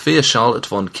name, Sophia Charlotte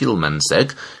von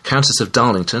Kielmansegg, Countess of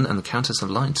Darlington and the Countess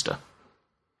of Leinster.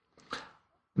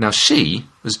 Now she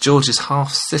was George's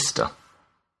half-sister.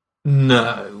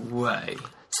 No way.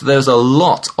 So there's a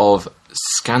lot of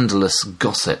scandalous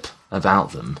gossip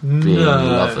about them being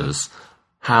lovers.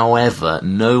 However,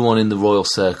 no one in the royal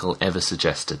circle ever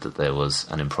suggested that there was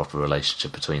an improper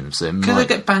relationship between them. So it Can they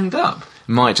get banged up?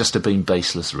 Might just have been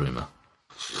baseless rumour.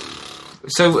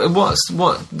 So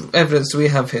what evidence do we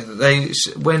have here that they,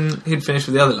 when he'd finished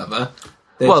with the other lover...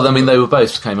 They were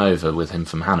both came over with him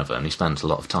from Hanover, and he spent a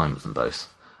lot of time with them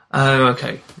both. Oh,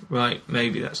 okay. Right,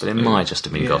 maybe that's... But it might just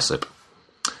have been gossip.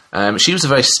 She was a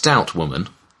very stout woman.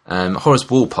 Horace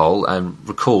Walpole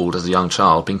recalled as a young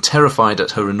child being terrified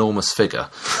at her enormous figure.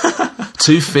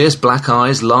 2 fierce black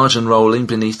eyes, large and rolling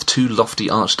beneath 2 lofty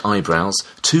arched eyebrows,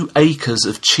 2 acres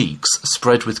of cheeks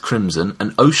spread with crimson,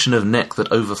 an ocean of neck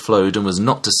that overflowed and was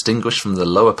not distinguished from the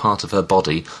lower part of her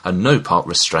body, and no part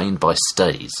restrained by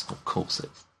stays. Of course it.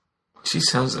 She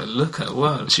sounds a looker,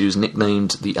 wow. She was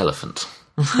nicknamed the Elephant.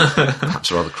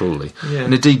 Perhaps rather cruelly. Yeah.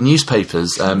 And indeed,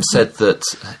 newspapers said that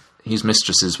his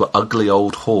mistresses were ugly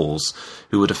old whores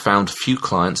who would have found few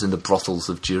clients in the brothels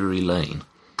of Drury Lane.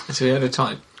 So he had a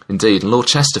type. Indeed, and Lord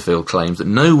Chesterfield claimed that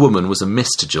no woman was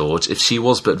amiss to George if she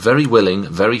was but very willing,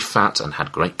 very fat, and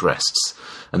had great breasts,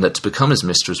 and that to become his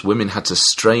mistress, women had to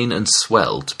strain and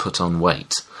swell to put on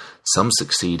weight. Some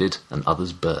succeeded, and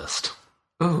others burst.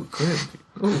 Oh, good.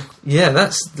 Ooh. Yeah,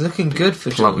 that's looking good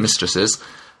for Plump George. mistresses.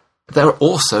 There are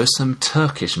also some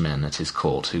Turkish men at his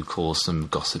court who caused some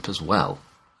gossip as well.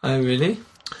 Oh, really?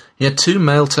 He had 2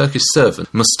 male Turkish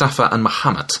servants, Mustafa and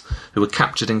Muhammad, who were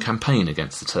captured in campaign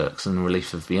against the Turks in the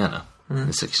relief of Vienna in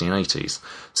the 1680s.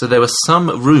 So there were some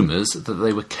rumours that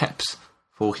they were kept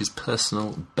for his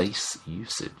personal base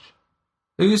usage.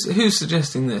 Who's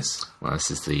suggesting this? Well,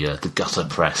 this is the gutter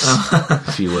press,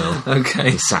 if you will. Okay.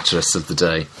 The satirists of the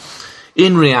day.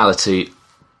 In reality,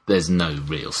 there's no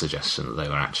real suggestion that they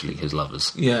were actually his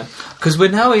lovers. Yeah, because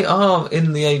we are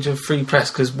in the age of free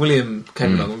press, because William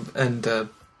came along and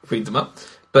freed them up.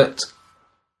 But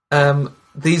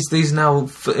these now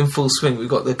in full swing. We've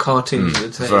got the cartoons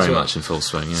very much in full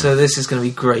swing. Yeah. So this is going to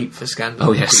be great for scandal.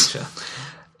 Oh yes.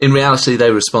 In reality, they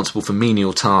were responsible for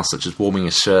menial tasks such as warming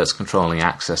his shirts, controlling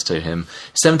access to him.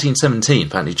 1717,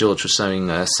 apparently George was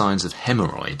showing signs of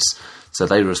hemorrhoids. So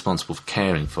they were responsible for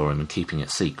caring for him and keeping it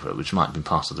secret, which might have been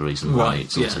part of the reason why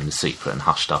it's all in the secret and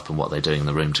hushed up and what they're doing in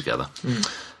the room together.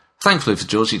 Thankfully for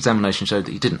George, the examination showed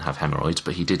that he didn't have hemorrhoids,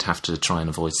 but he did have to try and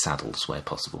avoid saddles where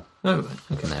possible. Oh, right.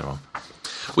 Okay. From there on.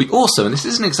 We also, and this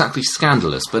isn't exactly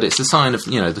scandalous, but it's a sign of,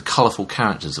 the colourful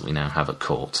characters that we now have at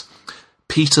court.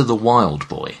 Peter the Wild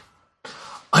Boy.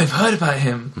 I've heard about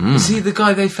him. Is he the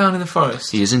guy they found in the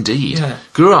forest? He is indeed. Yeah.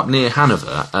 Grew up near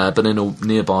Hanover, but in a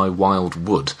nearby wild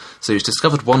wood. So he was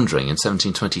discovered wandering in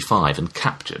 1725 and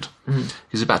captured. He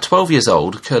was about 12 years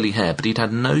old, curly hair, but he'd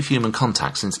had no human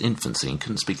contact since infancy and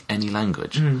couldn't speak any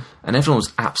language. And everyone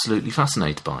was absolutely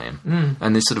fascinated by him.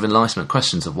 And these sort of enlightenment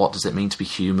questions of what does it mean to be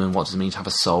human, what does it mean to have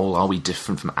a soul, are we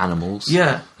different from animals,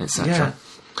 etc.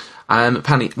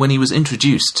 Apparently, when he was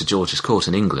introduced to George's court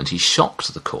in England, he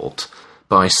shocked the court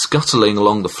by scuttling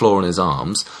along the floor on his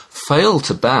arms, failed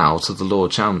to bow to the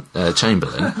Lord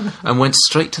Chamberlain, and went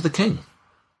straight to the king.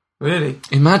 Really?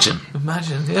 Imagine,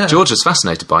 yeah. George was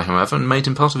fascinated by him, however, and made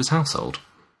him part of his household.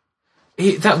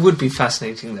 That would be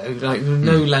fascinating, though. Like,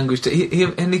 no language.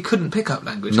 And he couldn't pick up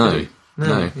language, No. could he?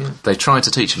 No. Yeah. They tried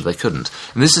to teach him, but they couldn't.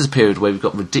 And this is a period where we've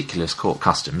got ridiculous court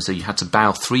customs, so you had to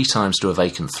bow 3 times to a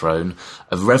vacant throne,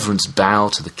 a reverence bow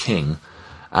to the king.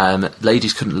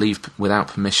 Ladies couldn't leave without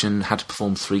permission, had to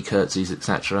perform 3 curtsies,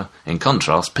 etc. In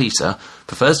contrast, Peter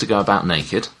prefers to go about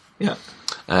naked. Yeah.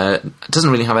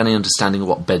 Doesn't really have any understanding of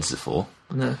what beds are for.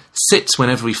 No. Sits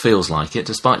whenever he feels like it,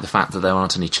 despite the fact that there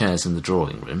aren't any chairs in the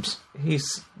drawing rooms.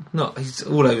 He's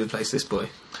all over the place, this boy.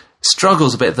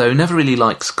 Struggles a bit, though, never really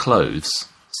likes clothes.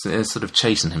 So they sort of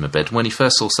chasten him a bit. When he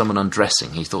first saw someone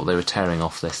undressing, he thought they were tearing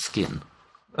off their skin.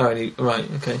 Oh,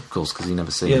 right, okay. Of course, because he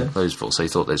never seen those before, so he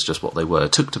thought that's just what they were.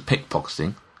 Took to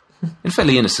pickpocketing, in a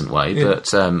fairly innocent way,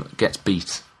 but gets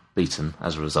beaten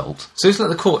as a result. So it's like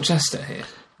the court jester here?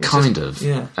 Kind of.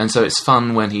 Yeah. And so it's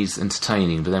fun when he's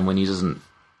entertaining, but then when he doesn't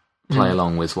play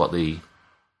along with what the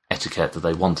etiquette that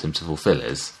they want him to fulfil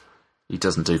is, he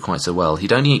doesn't do quite so well.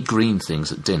 He'd only eat green things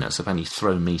at dinner, so apparently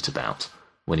throw meat about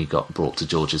when he got brought to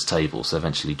George's table, so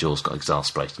eventually George got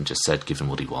exasperated and just said, give him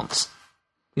what he wants.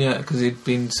 Yeah, because he'd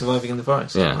been surviving in the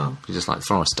forest. Yeah, wow. He just liked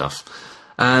forest stuff.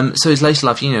 So his later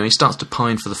life, he starts to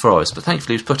pine for the forest, but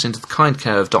thankfully he was put into the kind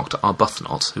care of Dr.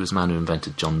 Arbuthnot, who was the man who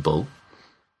invented John Bull.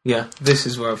 Yeah, this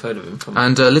is where I've heard of him from.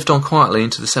 And lived on quietly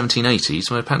into the 1780s,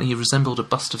 when apparently he resembled a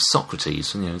bust of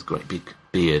Socrates, with a great big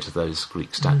beard, those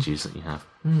Greek statues that you have.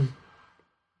 Wow.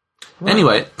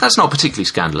 Anyway, that's not particularly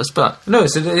scandalous, but no,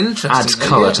 it's interesting. Adds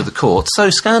colour to the court. So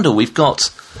scandal, we've got,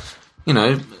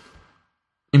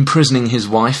 imprisoning his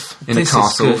wife in a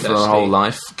castle for her whole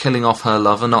life, killing off her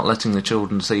lover, not letting the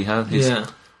children see her, his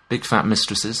big fat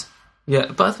mistresses. Yeah,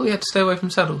 but I thought he had to stay away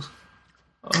from saddles.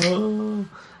 Oh.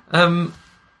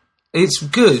 It's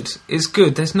good. It's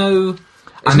good. There's no...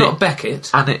 It's not Beckett.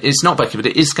 And it's not Beckett, but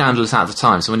it is scandalous at the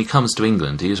time. So when he comes to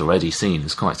England, he is already seen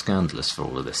as quite scandalous for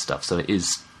all of this stuff. So it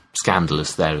is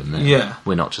scandalous there and there. Yeah.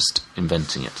 We're not just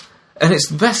inventing it. And it's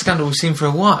the best scandal we've seen for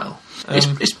a while.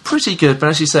 It's pretty good, but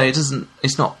as you say,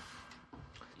 it's not.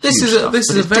 This is a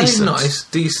very nice,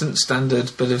 decent,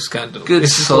 standard bit of scandal. Good,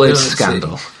 solid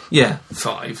scandal. Yeah,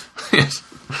 5. Yes.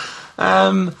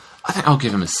 I think I'll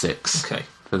give him a 6. Okay.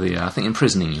 For the I think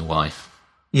imprisoning your wife.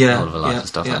 Yeah. All of her life and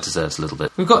stuff that deserves a little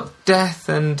bit. We've got death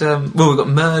and we've got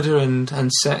murder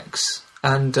and sex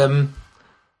and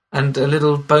a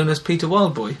little bonus Peter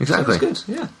Wildboy. Exactly. So that's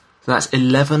good. Yeah. So that's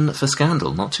 11 for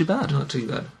scandal. Not too bad. Not too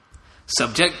bad.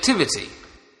 Subjectivity.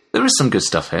 There is some good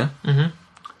stuff here.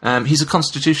 Mm-hmm. He's a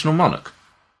constitutional monarch.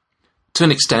 To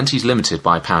an extent, he's limited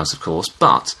by powers, of course,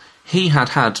 but he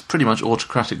had pretty much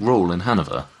autocratic rule in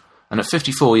Hanover. And at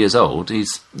 54 years old,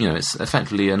 he's, it's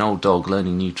effectively an old dog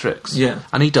learning new tricks. Yeah.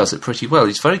 And he does it pretty well.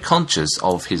 He's very conscious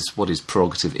of what his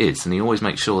prerogative is, and he always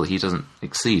makes sure that he doesn't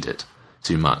exceed it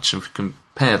too much. And if we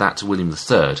compare that to William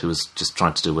III, who was just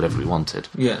trying to do whatever he wanted,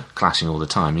 clashing all the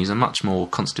time, he's a much more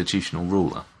constitutional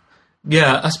ruler.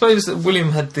 Yeah, I suppose that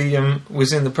William had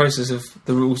was in the process of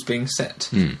the rules being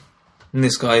set. And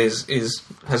this guy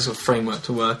has a framework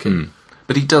to work in.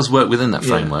 But he does work within that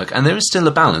framework, and there is still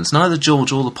a balance. Neither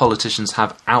George or the politicians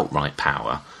have outright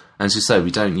power. As you say,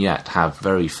 we don't yet have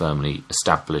very firmly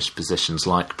established positions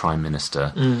like Prime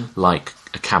Minister, like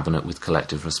a cabinet with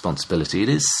collective responsibility. It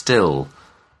is still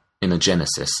in a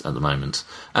genesis at the moment.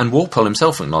 And Walpole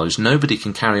himself acknowledged nobody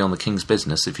can carry on the king's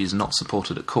business if he's not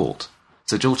supported at court.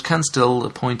 So George can still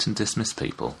appoint and dismiss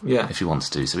people if he wants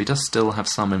to, so he does still have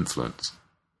some influence.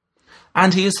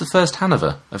 And he is the first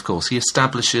Hanover, of course. He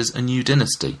establishes a new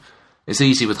dynasty. It's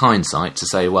easy with hindsight to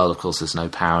say, well, of course, there's no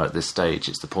power at this stage.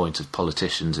 It's the point of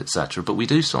politicians, etc. But we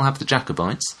do still have the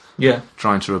Jacobites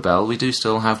trying to rebel. We do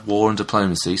still have war and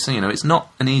diplomacy. So, it's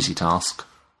not an easy task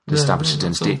to establish a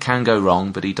dynasty. It can go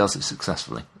wrong, but he does it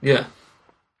successfully. Yeah.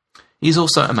 He's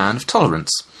also a man of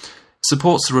tolerance.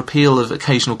 Supports the repeal of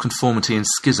occasional conformity and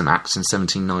schism acts in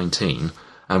 1719,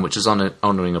 which is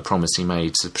honouring a promise he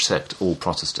made to protect all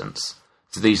Protestants.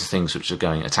 So these are things which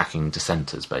are attacking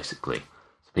dissenters, basically.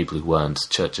 People who weren't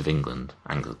Church of England,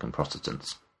 Anglican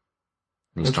Protestants.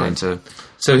 And he's trying to...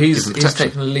 So he's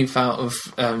taken a leaf out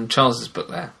of Charles's book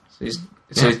there.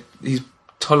 So he's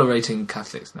tolerating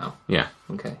Catholics now. Yeah.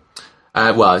 Okay.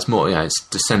 Well, it's more, it's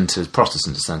dissenters,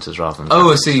 Protestant dissenters rather than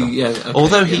Catholics. I see, yeah. Okay,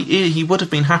 although he would have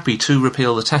been happy to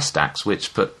repeal the Test Acts,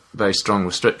 which put very strong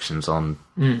restrictions on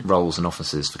roles and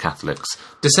offices for Catholics.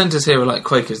 Dissenters here are like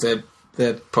Quakers,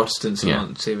 they're Protestants who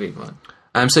aren't TV, right?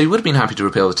 So he would have been happy to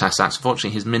repeal the Test Acts.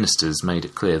 Unfortunately, his ministers made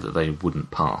it clear that they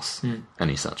wouldn't pass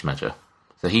any such measure.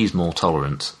 So he's more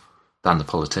tolerant than the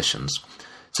politicians.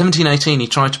 1718, he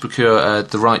tried to procure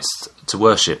the rights to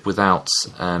worship without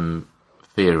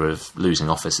fear of losing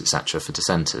office, etc., for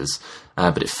dissenters.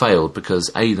 But it failed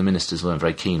because, A, the ministers weren't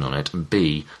very keen on it, and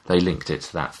B, they linked it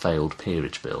to that failed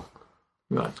peerage bill.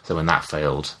 Right. So when that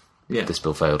failed, this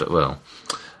bill failed as well.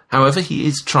 However, he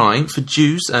is trying. For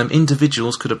Jews,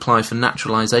 individuals could apply for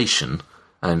naturalisation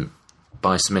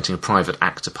by submitting a private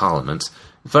act to Parliament.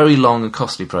 Very long and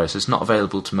costly process, not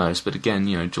available to most, but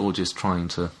again, George is trying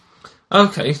to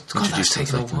that's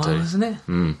taken a while, isn't it?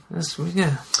 That's, And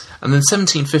then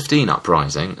 1715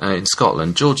 uprising in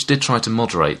Scotland, George did try to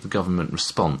moderate the government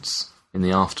response in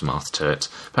the aftermath to it.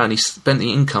 Apparently spent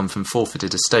the income from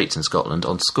forfeited estates in Scotland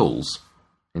on schools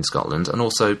in Scotland and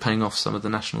also paying off some of the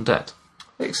national debt.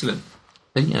 Excellent.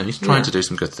 And, he's trying to do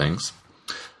some good things.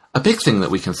 A big thing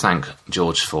that we can thank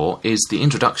George for is the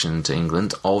introduction to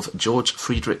England of George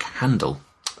Friedrich Handel.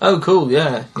 Oh, cool,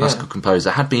 yeah. Classical composer.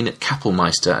 Had been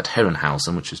Kapellmeister at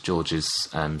Herrenhausen, which was George's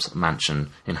mansion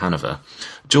in Hanover.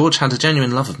 George had a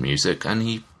genuine love of music, and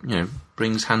he,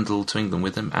 brings Handel to England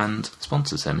with him and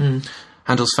sponsors him.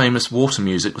 Handel's famous water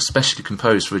music was specially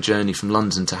composed for a journey from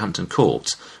London to Hampton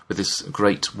Court with this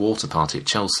great water party at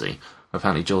Chelsea.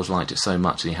 Apparently George liked it so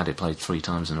much that he had it played 3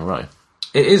 times in a row.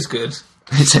 It is good.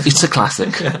 It's a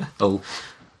classic. Oh.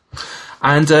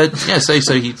 And, so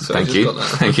he... Thank you.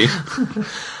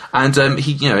 And,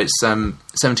 it's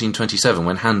 1727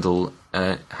 when Handel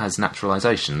has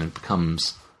naturalisation and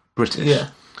becomes British. Yeah.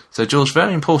 So George,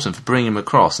 very important for bringing him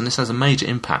across, and this has a major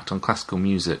impact on classical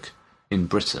music in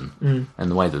Britain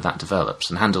and the way that develops.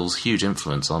 And Handel's huge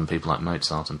influence on people like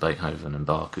Mozart and Beethoven and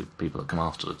Bach, people that come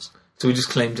afterwards. So we just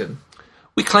claimed him?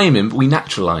 We claim him, but we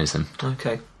naturalise him.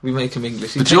 Okay, we make him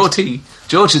English. But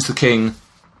George is the king,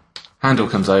 Handel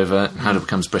comes over, Handel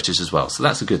becomes British as well, so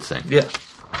that's a good thing. Yeah.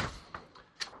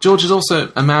 George is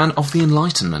also a man of the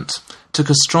Enlightenment. Took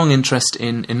a strong interest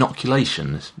in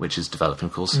inoculation, which is developing,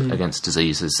 of course, against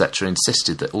diseases, etc.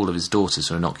 Insisted that all of his daughters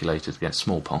were inoculated against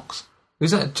smallpox.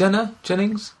 Was that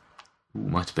Jennings? Ooh,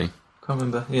 might have been. Can't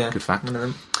remember, yeah. Good fact. One of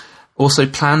them. Also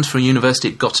planned for a university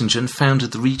at Göttingen,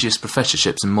 founded the Regius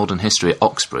Professorships in Modern History at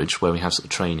Oxbridge, where we have sort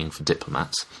of training for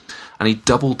diplomats, and he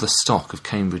doubled the stock of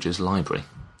Cambridge's library.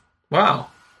 Wow.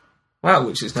 Wow,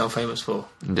 which it's now famous for.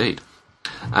 Indeed.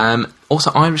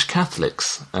 Also, Irish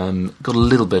Catholics got a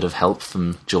little bit of help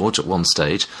from George at one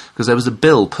stage, because there was a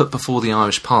bill put before the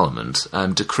Irish Parliament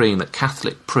decreeing that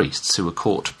Catholic priests who were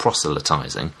caught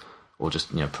proselytising, or just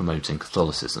promoting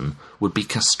Catholicism, would be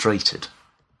castrated.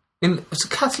 So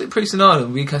Catholic priests in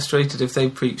Ireland would be castrated if they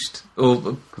preached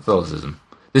or Catholicism.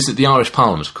 This is the Irish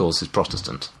Parliament, of course, is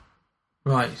Protestant.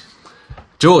 Right.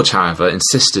 George, however,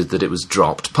 insisted that it was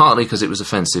dropped, partly because it was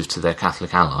offensive to their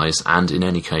Catholic allies, and in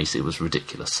any case, it was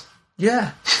ridiculous.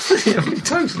 Yeah,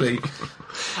 totally.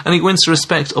 And he wins the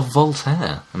respect of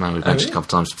Voltaire, a man we've mentioned a couple of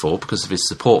times before, because of his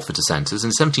support for dissenters. In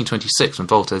 1726, when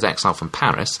Voltaire's exiled from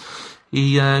Paris,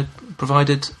 he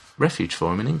provided refuge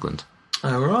for him in England.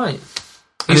 Oh, right.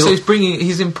 So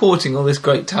he's importing all this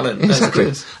great talent.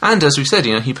 Exactly. And as we said,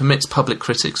 he permits public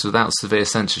critics without severe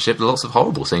censorship. Lots of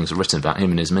horrible things are written about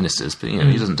him and his ministers, but he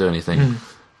doesn't do anything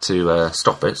to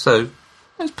stop it. So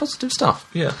it's positive stuff.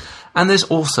 Yeah. And there's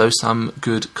also some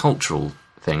good cultural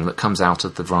thing that comes out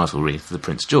of the rivalry for the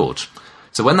Prince George.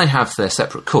 So when they have their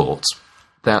separate courts,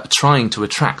 they're trying to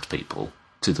attract people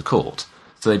to the court.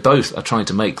 So they both are trying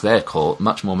to make their court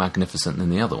much more magnificent than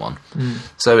the other one.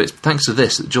 So it's thanks to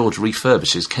this that George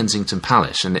refurbishes Kensington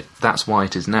Palace, and that's why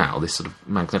it is now this sort of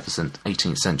magnificent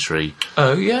 18th century.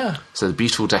 Oh, yeah. So the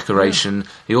beautiful decoration. Yeah.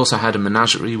 He also had a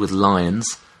menagerie with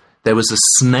lions. There was a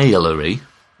snailery,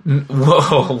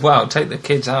 Whoa! Wow! Take the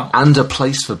kids out. And a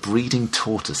place for breeding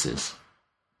tortoises.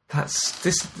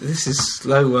 This is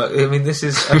slow work. I mean, this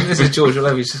is George all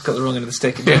over. He's just got the wrong end of the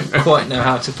stick. He doesn't quite know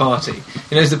how to party.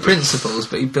 He knows the principles,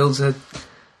 but he builds a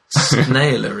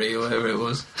snailery or whatever it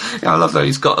was. Yeah, I love that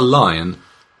he's got a lion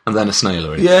and then a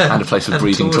snailery. Yeah, and a place for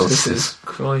breeding tortoises.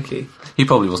 Crikey! He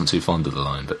probably wasn't too fond of the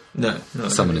lion, but no,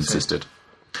 someone insisted.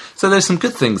 So there's some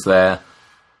good things there,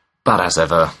 but as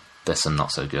ever, there's some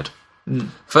not so good.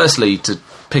 Firstly, to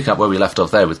pick up where we left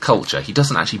off there with culture, he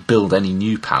doesn't actually build any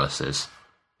new palaces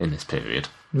in this period.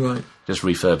 Right. Just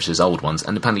refurbishes old ones,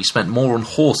 and apparently he spent more on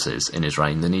horses in his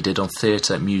reign than he did on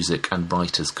theatre, music and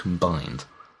writers combined.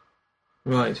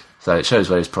 Right. So it shows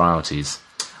where his priorities...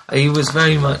 He was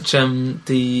very much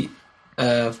the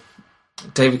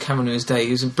David Cameron of his day.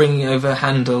 He was bringing over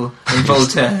Handel and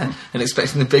Voltaire and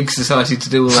expecting the big society to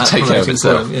do all that. Take care of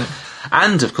itself. Yeah.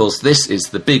 And, of course, this is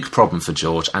the big problem for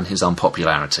George and his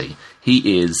unpopularity.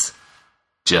 He is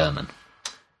German.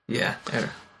 Yeah.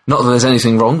 Not that there's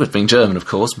anything wrong with being German, of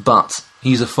course, but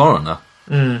he's a foreigner,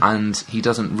 and he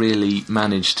doesn't really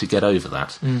manage to get over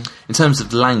that. In terms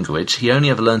of language, he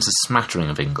only ever learns a smattering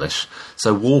of English,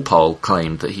 so Walpole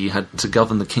claimed that he had to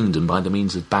govern the kingdom by the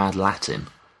means of bad Latin.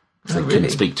 They couldn't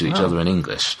speak to each other in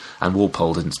English, and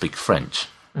Walpole didn't speak French,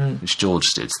 which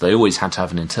George did, so they always had to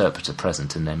have an interpreter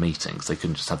present in their meetings. They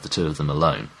couldn't just have the two of them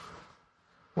alone.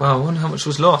 Wow, I wonder how much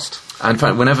was lost. And in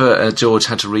fact, whenever George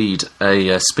had to read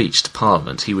a speech to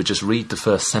Parliament, he would just read the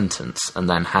first sentence and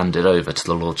then hand it over to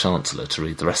the Lord Chancellor to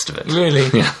read the rest of it. Really?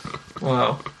 Yeah.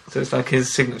 Wow. So it's like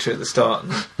his signature at the start.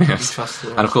 And yes.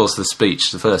 And of course, the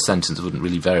speech, the first sentence wouldn't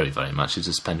really vary very much. It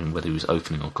just depended on whether he was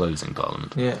opening or closing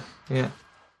Parliament. Yeah.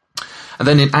 And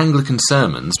then in Anglican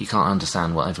sermons, you can't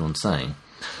understand what everyone's saying.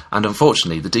 And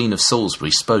unfortunately, the Dean of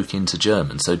Salisbury spoke into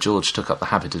German, so George took up the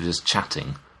habit of just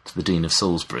chatting to the Dean of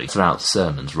Salisbury throughout the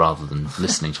sermons rather than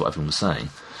listening to what everyone was saying.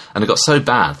 And it got so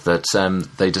bad that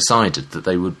they decided that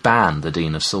they would ban the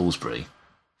Dean of Salisbury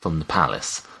from the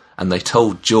palace, and they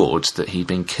told George that he'd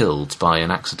been killed by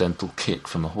an accidental kick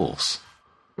from a horse.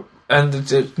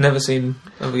 And never seen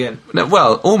him again? No,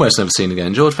 well, almost never seen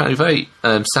again. George found it very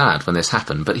sad when this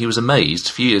happened, but he was amazed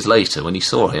a few years later when he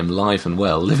saw him live and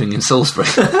well living in Salisbury.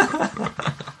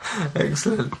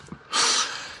 Excellent.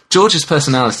 George's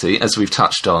personality, as we've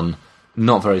touched on,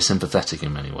 not very sympathetic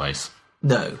in many ways.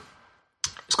 No.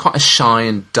 It's quite a shy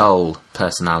and dull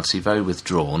personality, very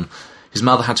withdrawn. His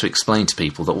mother had to explain to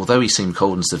people that although he seemed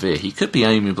cold and severe, he could be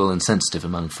amiable and sensitive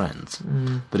among friends.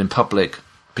 But in public,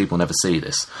 people never see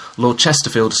this. Lord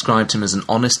Chesterfield described him as an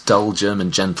honest, dull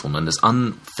German gentleman, as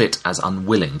unfit as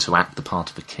unwilling to act the part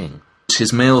of a king.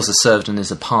 His meals are served in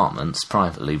his apartments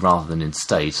privately rather than in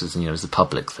state, as a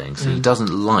public thing. So he doesn't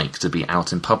like to be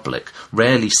out in public.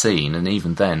 Rarely seen, and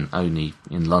even then only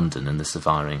in London and the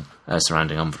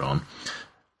surrounding environ.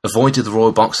 Avoided the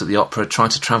royal box at the opera.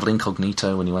 Tried to travel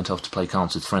incognito when he went off to play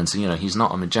cards with friends. So, he's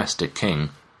not a majestic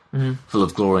king, full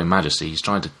of glory and majesty. He's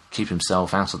trying to keep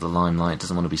himself out of the limelight.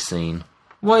 Doesn't want to be seen.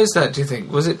 Why is that? Do you think?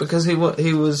 Was it because he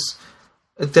was?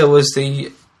 There was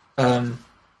the.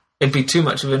 It'd be too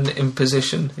much of an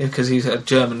imposition because he's a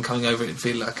German coming over. It'd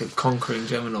feel like a conquering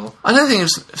German. Or I don't think it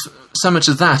was so much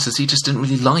of that as he just didn't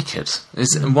really like it.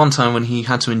 One time when he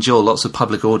had to endure lots of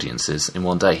public audiences in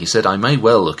one day, he said, "I may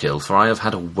well look ill, for I have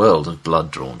had a world of blood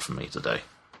drawn from me today."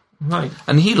 Right.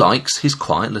 And he likes his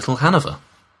quiet little Hanover.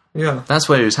 Yeah. That's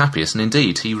where he was happiest, and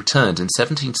indeed he returned in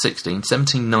 1716,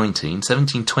 1719,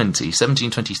 1720,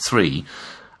 1723,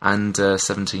 and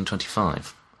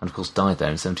 1725, and of course died there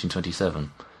in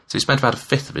 1727. So he spent about a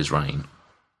fifth of his reign.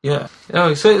 Yeah.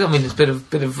 Oh, so it's a bit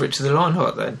of Richard the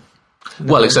Lionheart then.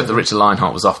 Well, except that Richard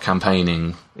Lionheart was off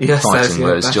campaigning, fighting,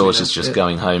 whereas George is just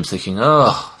going home thinking,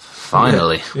 "Oh,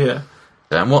 finally." Yeah.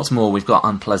 And what's more, we've got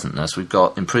unpleasantness. We've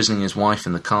got imprisoning his wife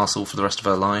in the castle for the rest of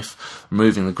her life,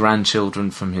 removing the grandchildren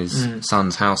from his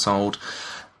son's household.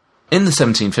 In the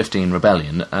 1715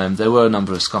 rebellion, there were a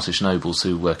number of Scottish nobles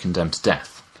who were condemned to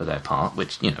death for their part,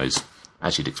 which, is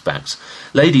as you'd expect.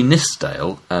 Lady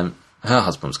Nithsdale, her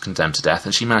husband was condemned to death,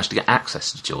 and she managed to get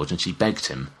access to George, and she begged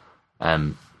him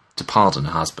to pardon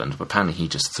her husband, but apparently he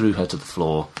just threw her to the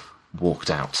floor,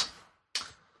 walked out.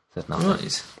 Said nothing.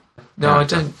 Right. No, I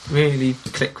don't really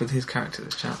click with his character,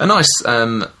 this chap. A nice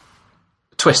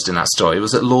twist in that story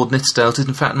was that Lord Nithsdale did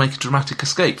in fact make a dramatic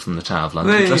escape from the Tower of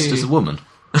London dressed as a woman.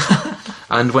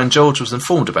 And when George was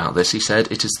informed about this, he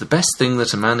said, "It is the best thing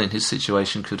that a man in his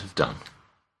situation could have done."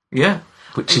 Yeah.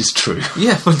 Which is true.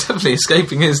 Yeah, well, definitely.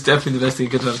 Escaping is definitely the best thing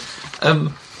he could have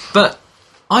done. But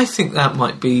I think that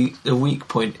might be a weak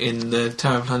point in the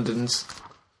Tower of London's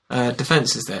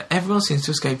defences there. Everyone seems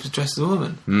to escape as dressed as a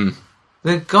woman.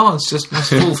 The guards just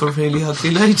must fall for a really ugly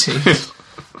lady.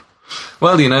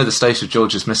 Well, the state of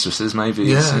George's mistresses, maybe.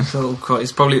 Yeah,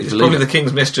 it's probably the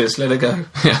king's mistress. Let her go.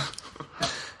 Yeah.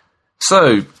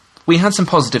 So, we had some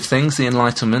positive things, the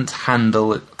Enlightenment,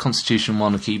 Handel, constitutional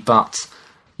monarchy, but...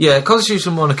 Yeah,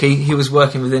 constitutional monarchy, he was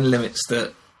working within limits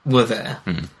that were there.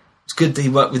 It's good that he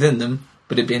worked within them,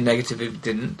 but it'd be a negative if he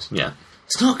didn't. Yeah.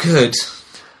 It's not good.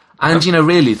 And,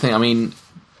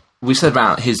 we said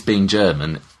about his being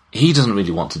German, he doesn't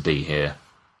really want to be here,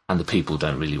 and the people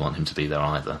don't really want him to be there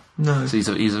either. No.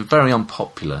 So he's a very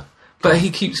unpopular... But he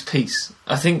keeps peace.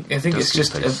 I think it's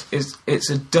just it's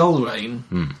a dull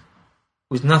reign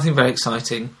with nothing very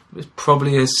exciting. It's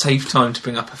probably a safe time to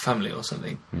bring up a family or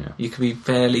something. Yeah. You can be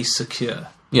fairly secure.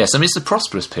 Yes, I mean, it's a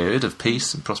prosperous period of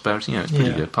peace and prosperity. It's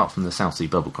pretty good, apart from the South Sea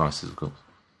bubble crisis, of course.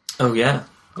 Oh, yeah.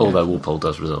 Although Walpole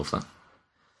does resolve that.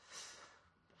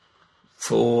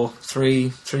 4, 3,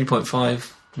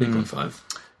 3.5, 3.5.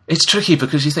 It's tricky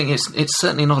because you think it's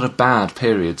certainly not a bad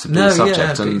period to be a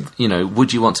subject, and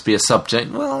would you want to be a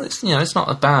subject? Well, it's not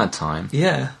a bad time.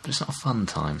 Yeah, but it's not a fun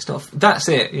time. It's not. That's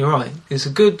it. You're right. It's a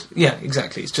good. Yeah,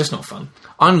 exactly. It's just not fun.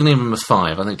 I'm going to give him a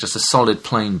 5. I think just a solid,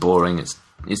 plain, boring. It's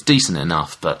decent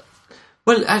enough, but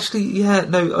well, actually, yeah,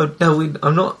 no.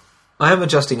 I'm not. I am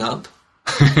adjusting up.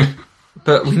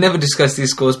 But we never discussed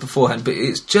these scores beforehand. But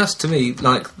it's just to me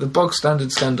like the bog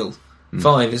standard scandal.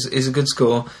 5 is a good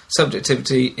score.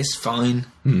 Subjectivity is fine.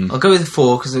 I'll go with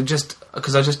 4 because I just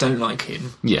don't like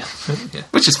him. Yeah.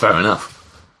 Which is fair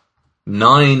enough.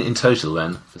 9 in total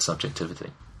then for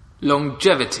subjectivity.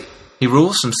 Longevity. He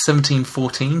rules from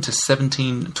 1714 to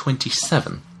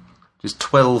 1727, which is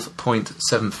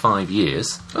 12.75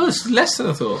 years. Oh, it's less than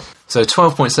I thought. So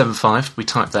 12.75, we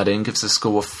type that in, gives a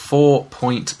score of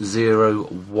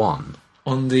 4.01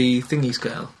 on the thingy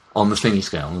scale. On the thingy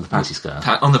scale, on the Patty scale.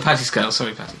 On the Patty scale,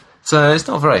 sorry, Patty. So it's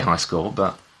not a very high score,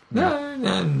 but...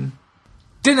 No.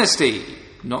 Dynasty,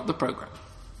 not the programme.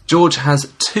 George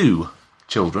has 2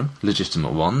 children,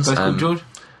 legitimate ones. Both called George?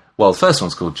 Well, the first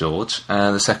one's called George,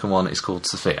 and the second one is called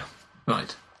Sophia.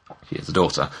 Right. She is a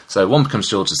daughter. So one becomes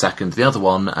George II, the other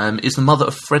one is the mother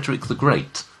of Frederick the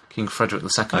Great. King Frederick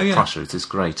II of Prussia is this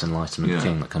great Enlightenment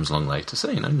king that comes along later.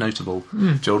 So, notable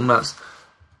children. That's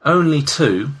only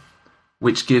 2...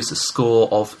 which gives a score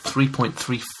of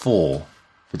 3.34 for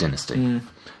Dynasty.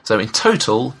 So in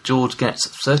total, George gets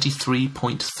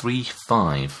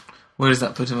 33.35. Where does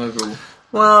that put him overall?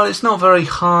 Well, it's not very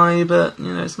high, but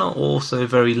it's not also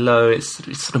very low. It's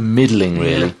sort of middling,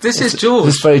 really. Yeah. This is George.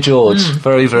 It's very George.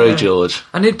 Very, very George.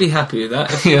 And he'd be happy with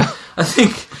that. Yeah. I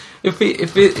think if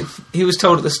he was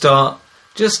told at the start,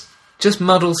 just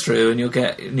muddle through and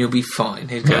you'll be fine.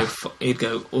 He'd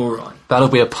go all right. That'll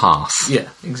be a pass. Yeah,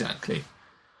 exactly.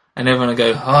 And everyone would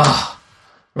go,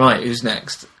 right, who's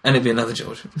next? And it'd be another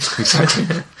George.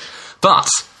 Exactly. But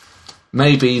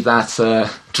maybe that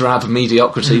drab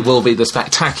mediocrity will be the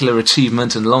spectacular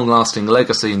achievement and long-lasting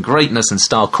legacy and greatness and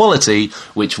star quality,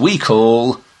 which we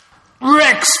call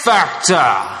Rex Factor.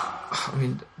 I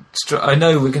mean, I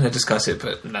know we're going to discuss it,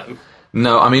 but no.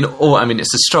 No, I mean,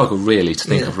 it's a struggle, really, to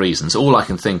think of reasons. All I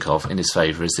can think of in his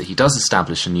favour is that he does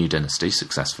establish a new dynasty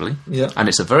successfully. Yeah. And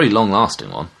it's a very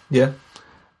long-lasting one. Yeah.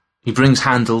 He brings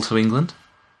Handel to England.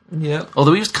 Yeah.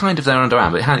 Although he was kind of there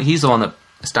underhand, but he's the one that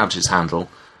establishes Handel,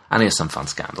 and he has some fun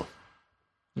scandal.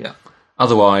 Yeah.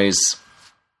 Otherwise...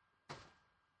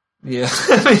 Yeah.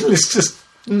 I mean, it's just...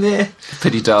 Nah.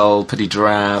 Pretty dull, pretty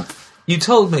drab. You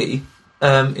told me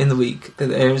in the week that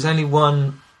there is only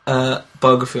one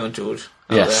biography on George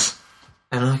out there.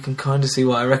 And I can kind of see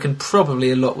why. I reckon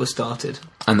probably a lot was started.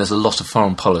 And there's a lot of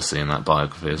foreign policy in that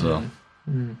biography as well.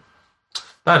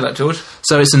 Bad luck, George.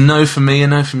 So it's a no for me, a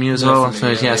no from you as well, I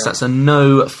suppose. Yeah, yes, that's a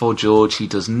no for George. He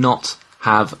does not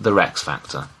have the Rex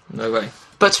Factor. No way.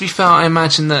 But to be fair, I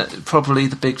imagine that probably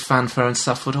the big fanfare and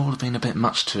stuff would all have been a bit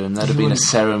much to him. There'd have been a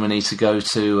ceremony to go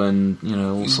to and,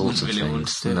 all sorts of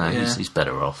things. He's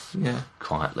better off. Yeah.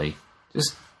 Quietly.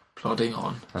 Just plodding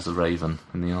on. As a raven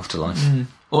in the afterlife.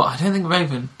 Well, I don't think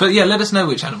raven. But yeah, let us know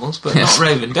which animals, but not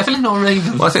raven. Definitely not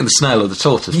raven. Well, I think the snail or the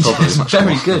tortoise probably is much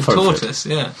very more good. appropriate. Tortoise,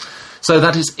 yeah. So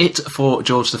that is it for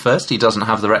George I. He doesn't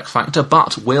have the Rex Factor,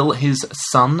 but will his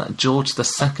son, George II,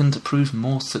 prove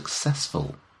more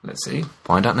successful? Let's see.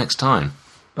 Find out next time.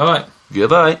 Bye-bye.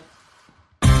 Goodbye.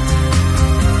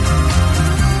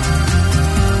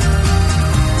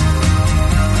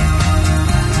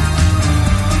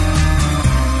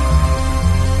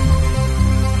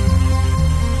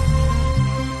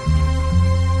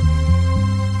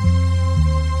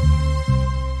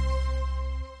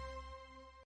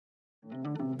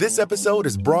 This episode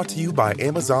is brought to you by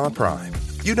Amazon Prime.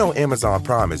 You know Amazon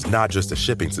Prime is not just a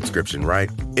shipping subscription, right?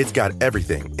 It's got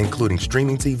everything, including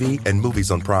streaming TV and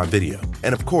movies on Prime Video.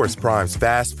 And of course, Prime's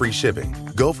fast, free shipping.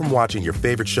 Go from watching your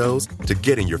favorite shows to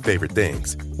getting your favorite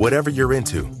things. Whatever you're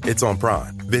into, it's on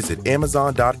Prime. Visit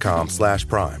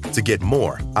Amazon.com/Prime to get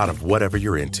more out of whatever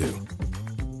you're into.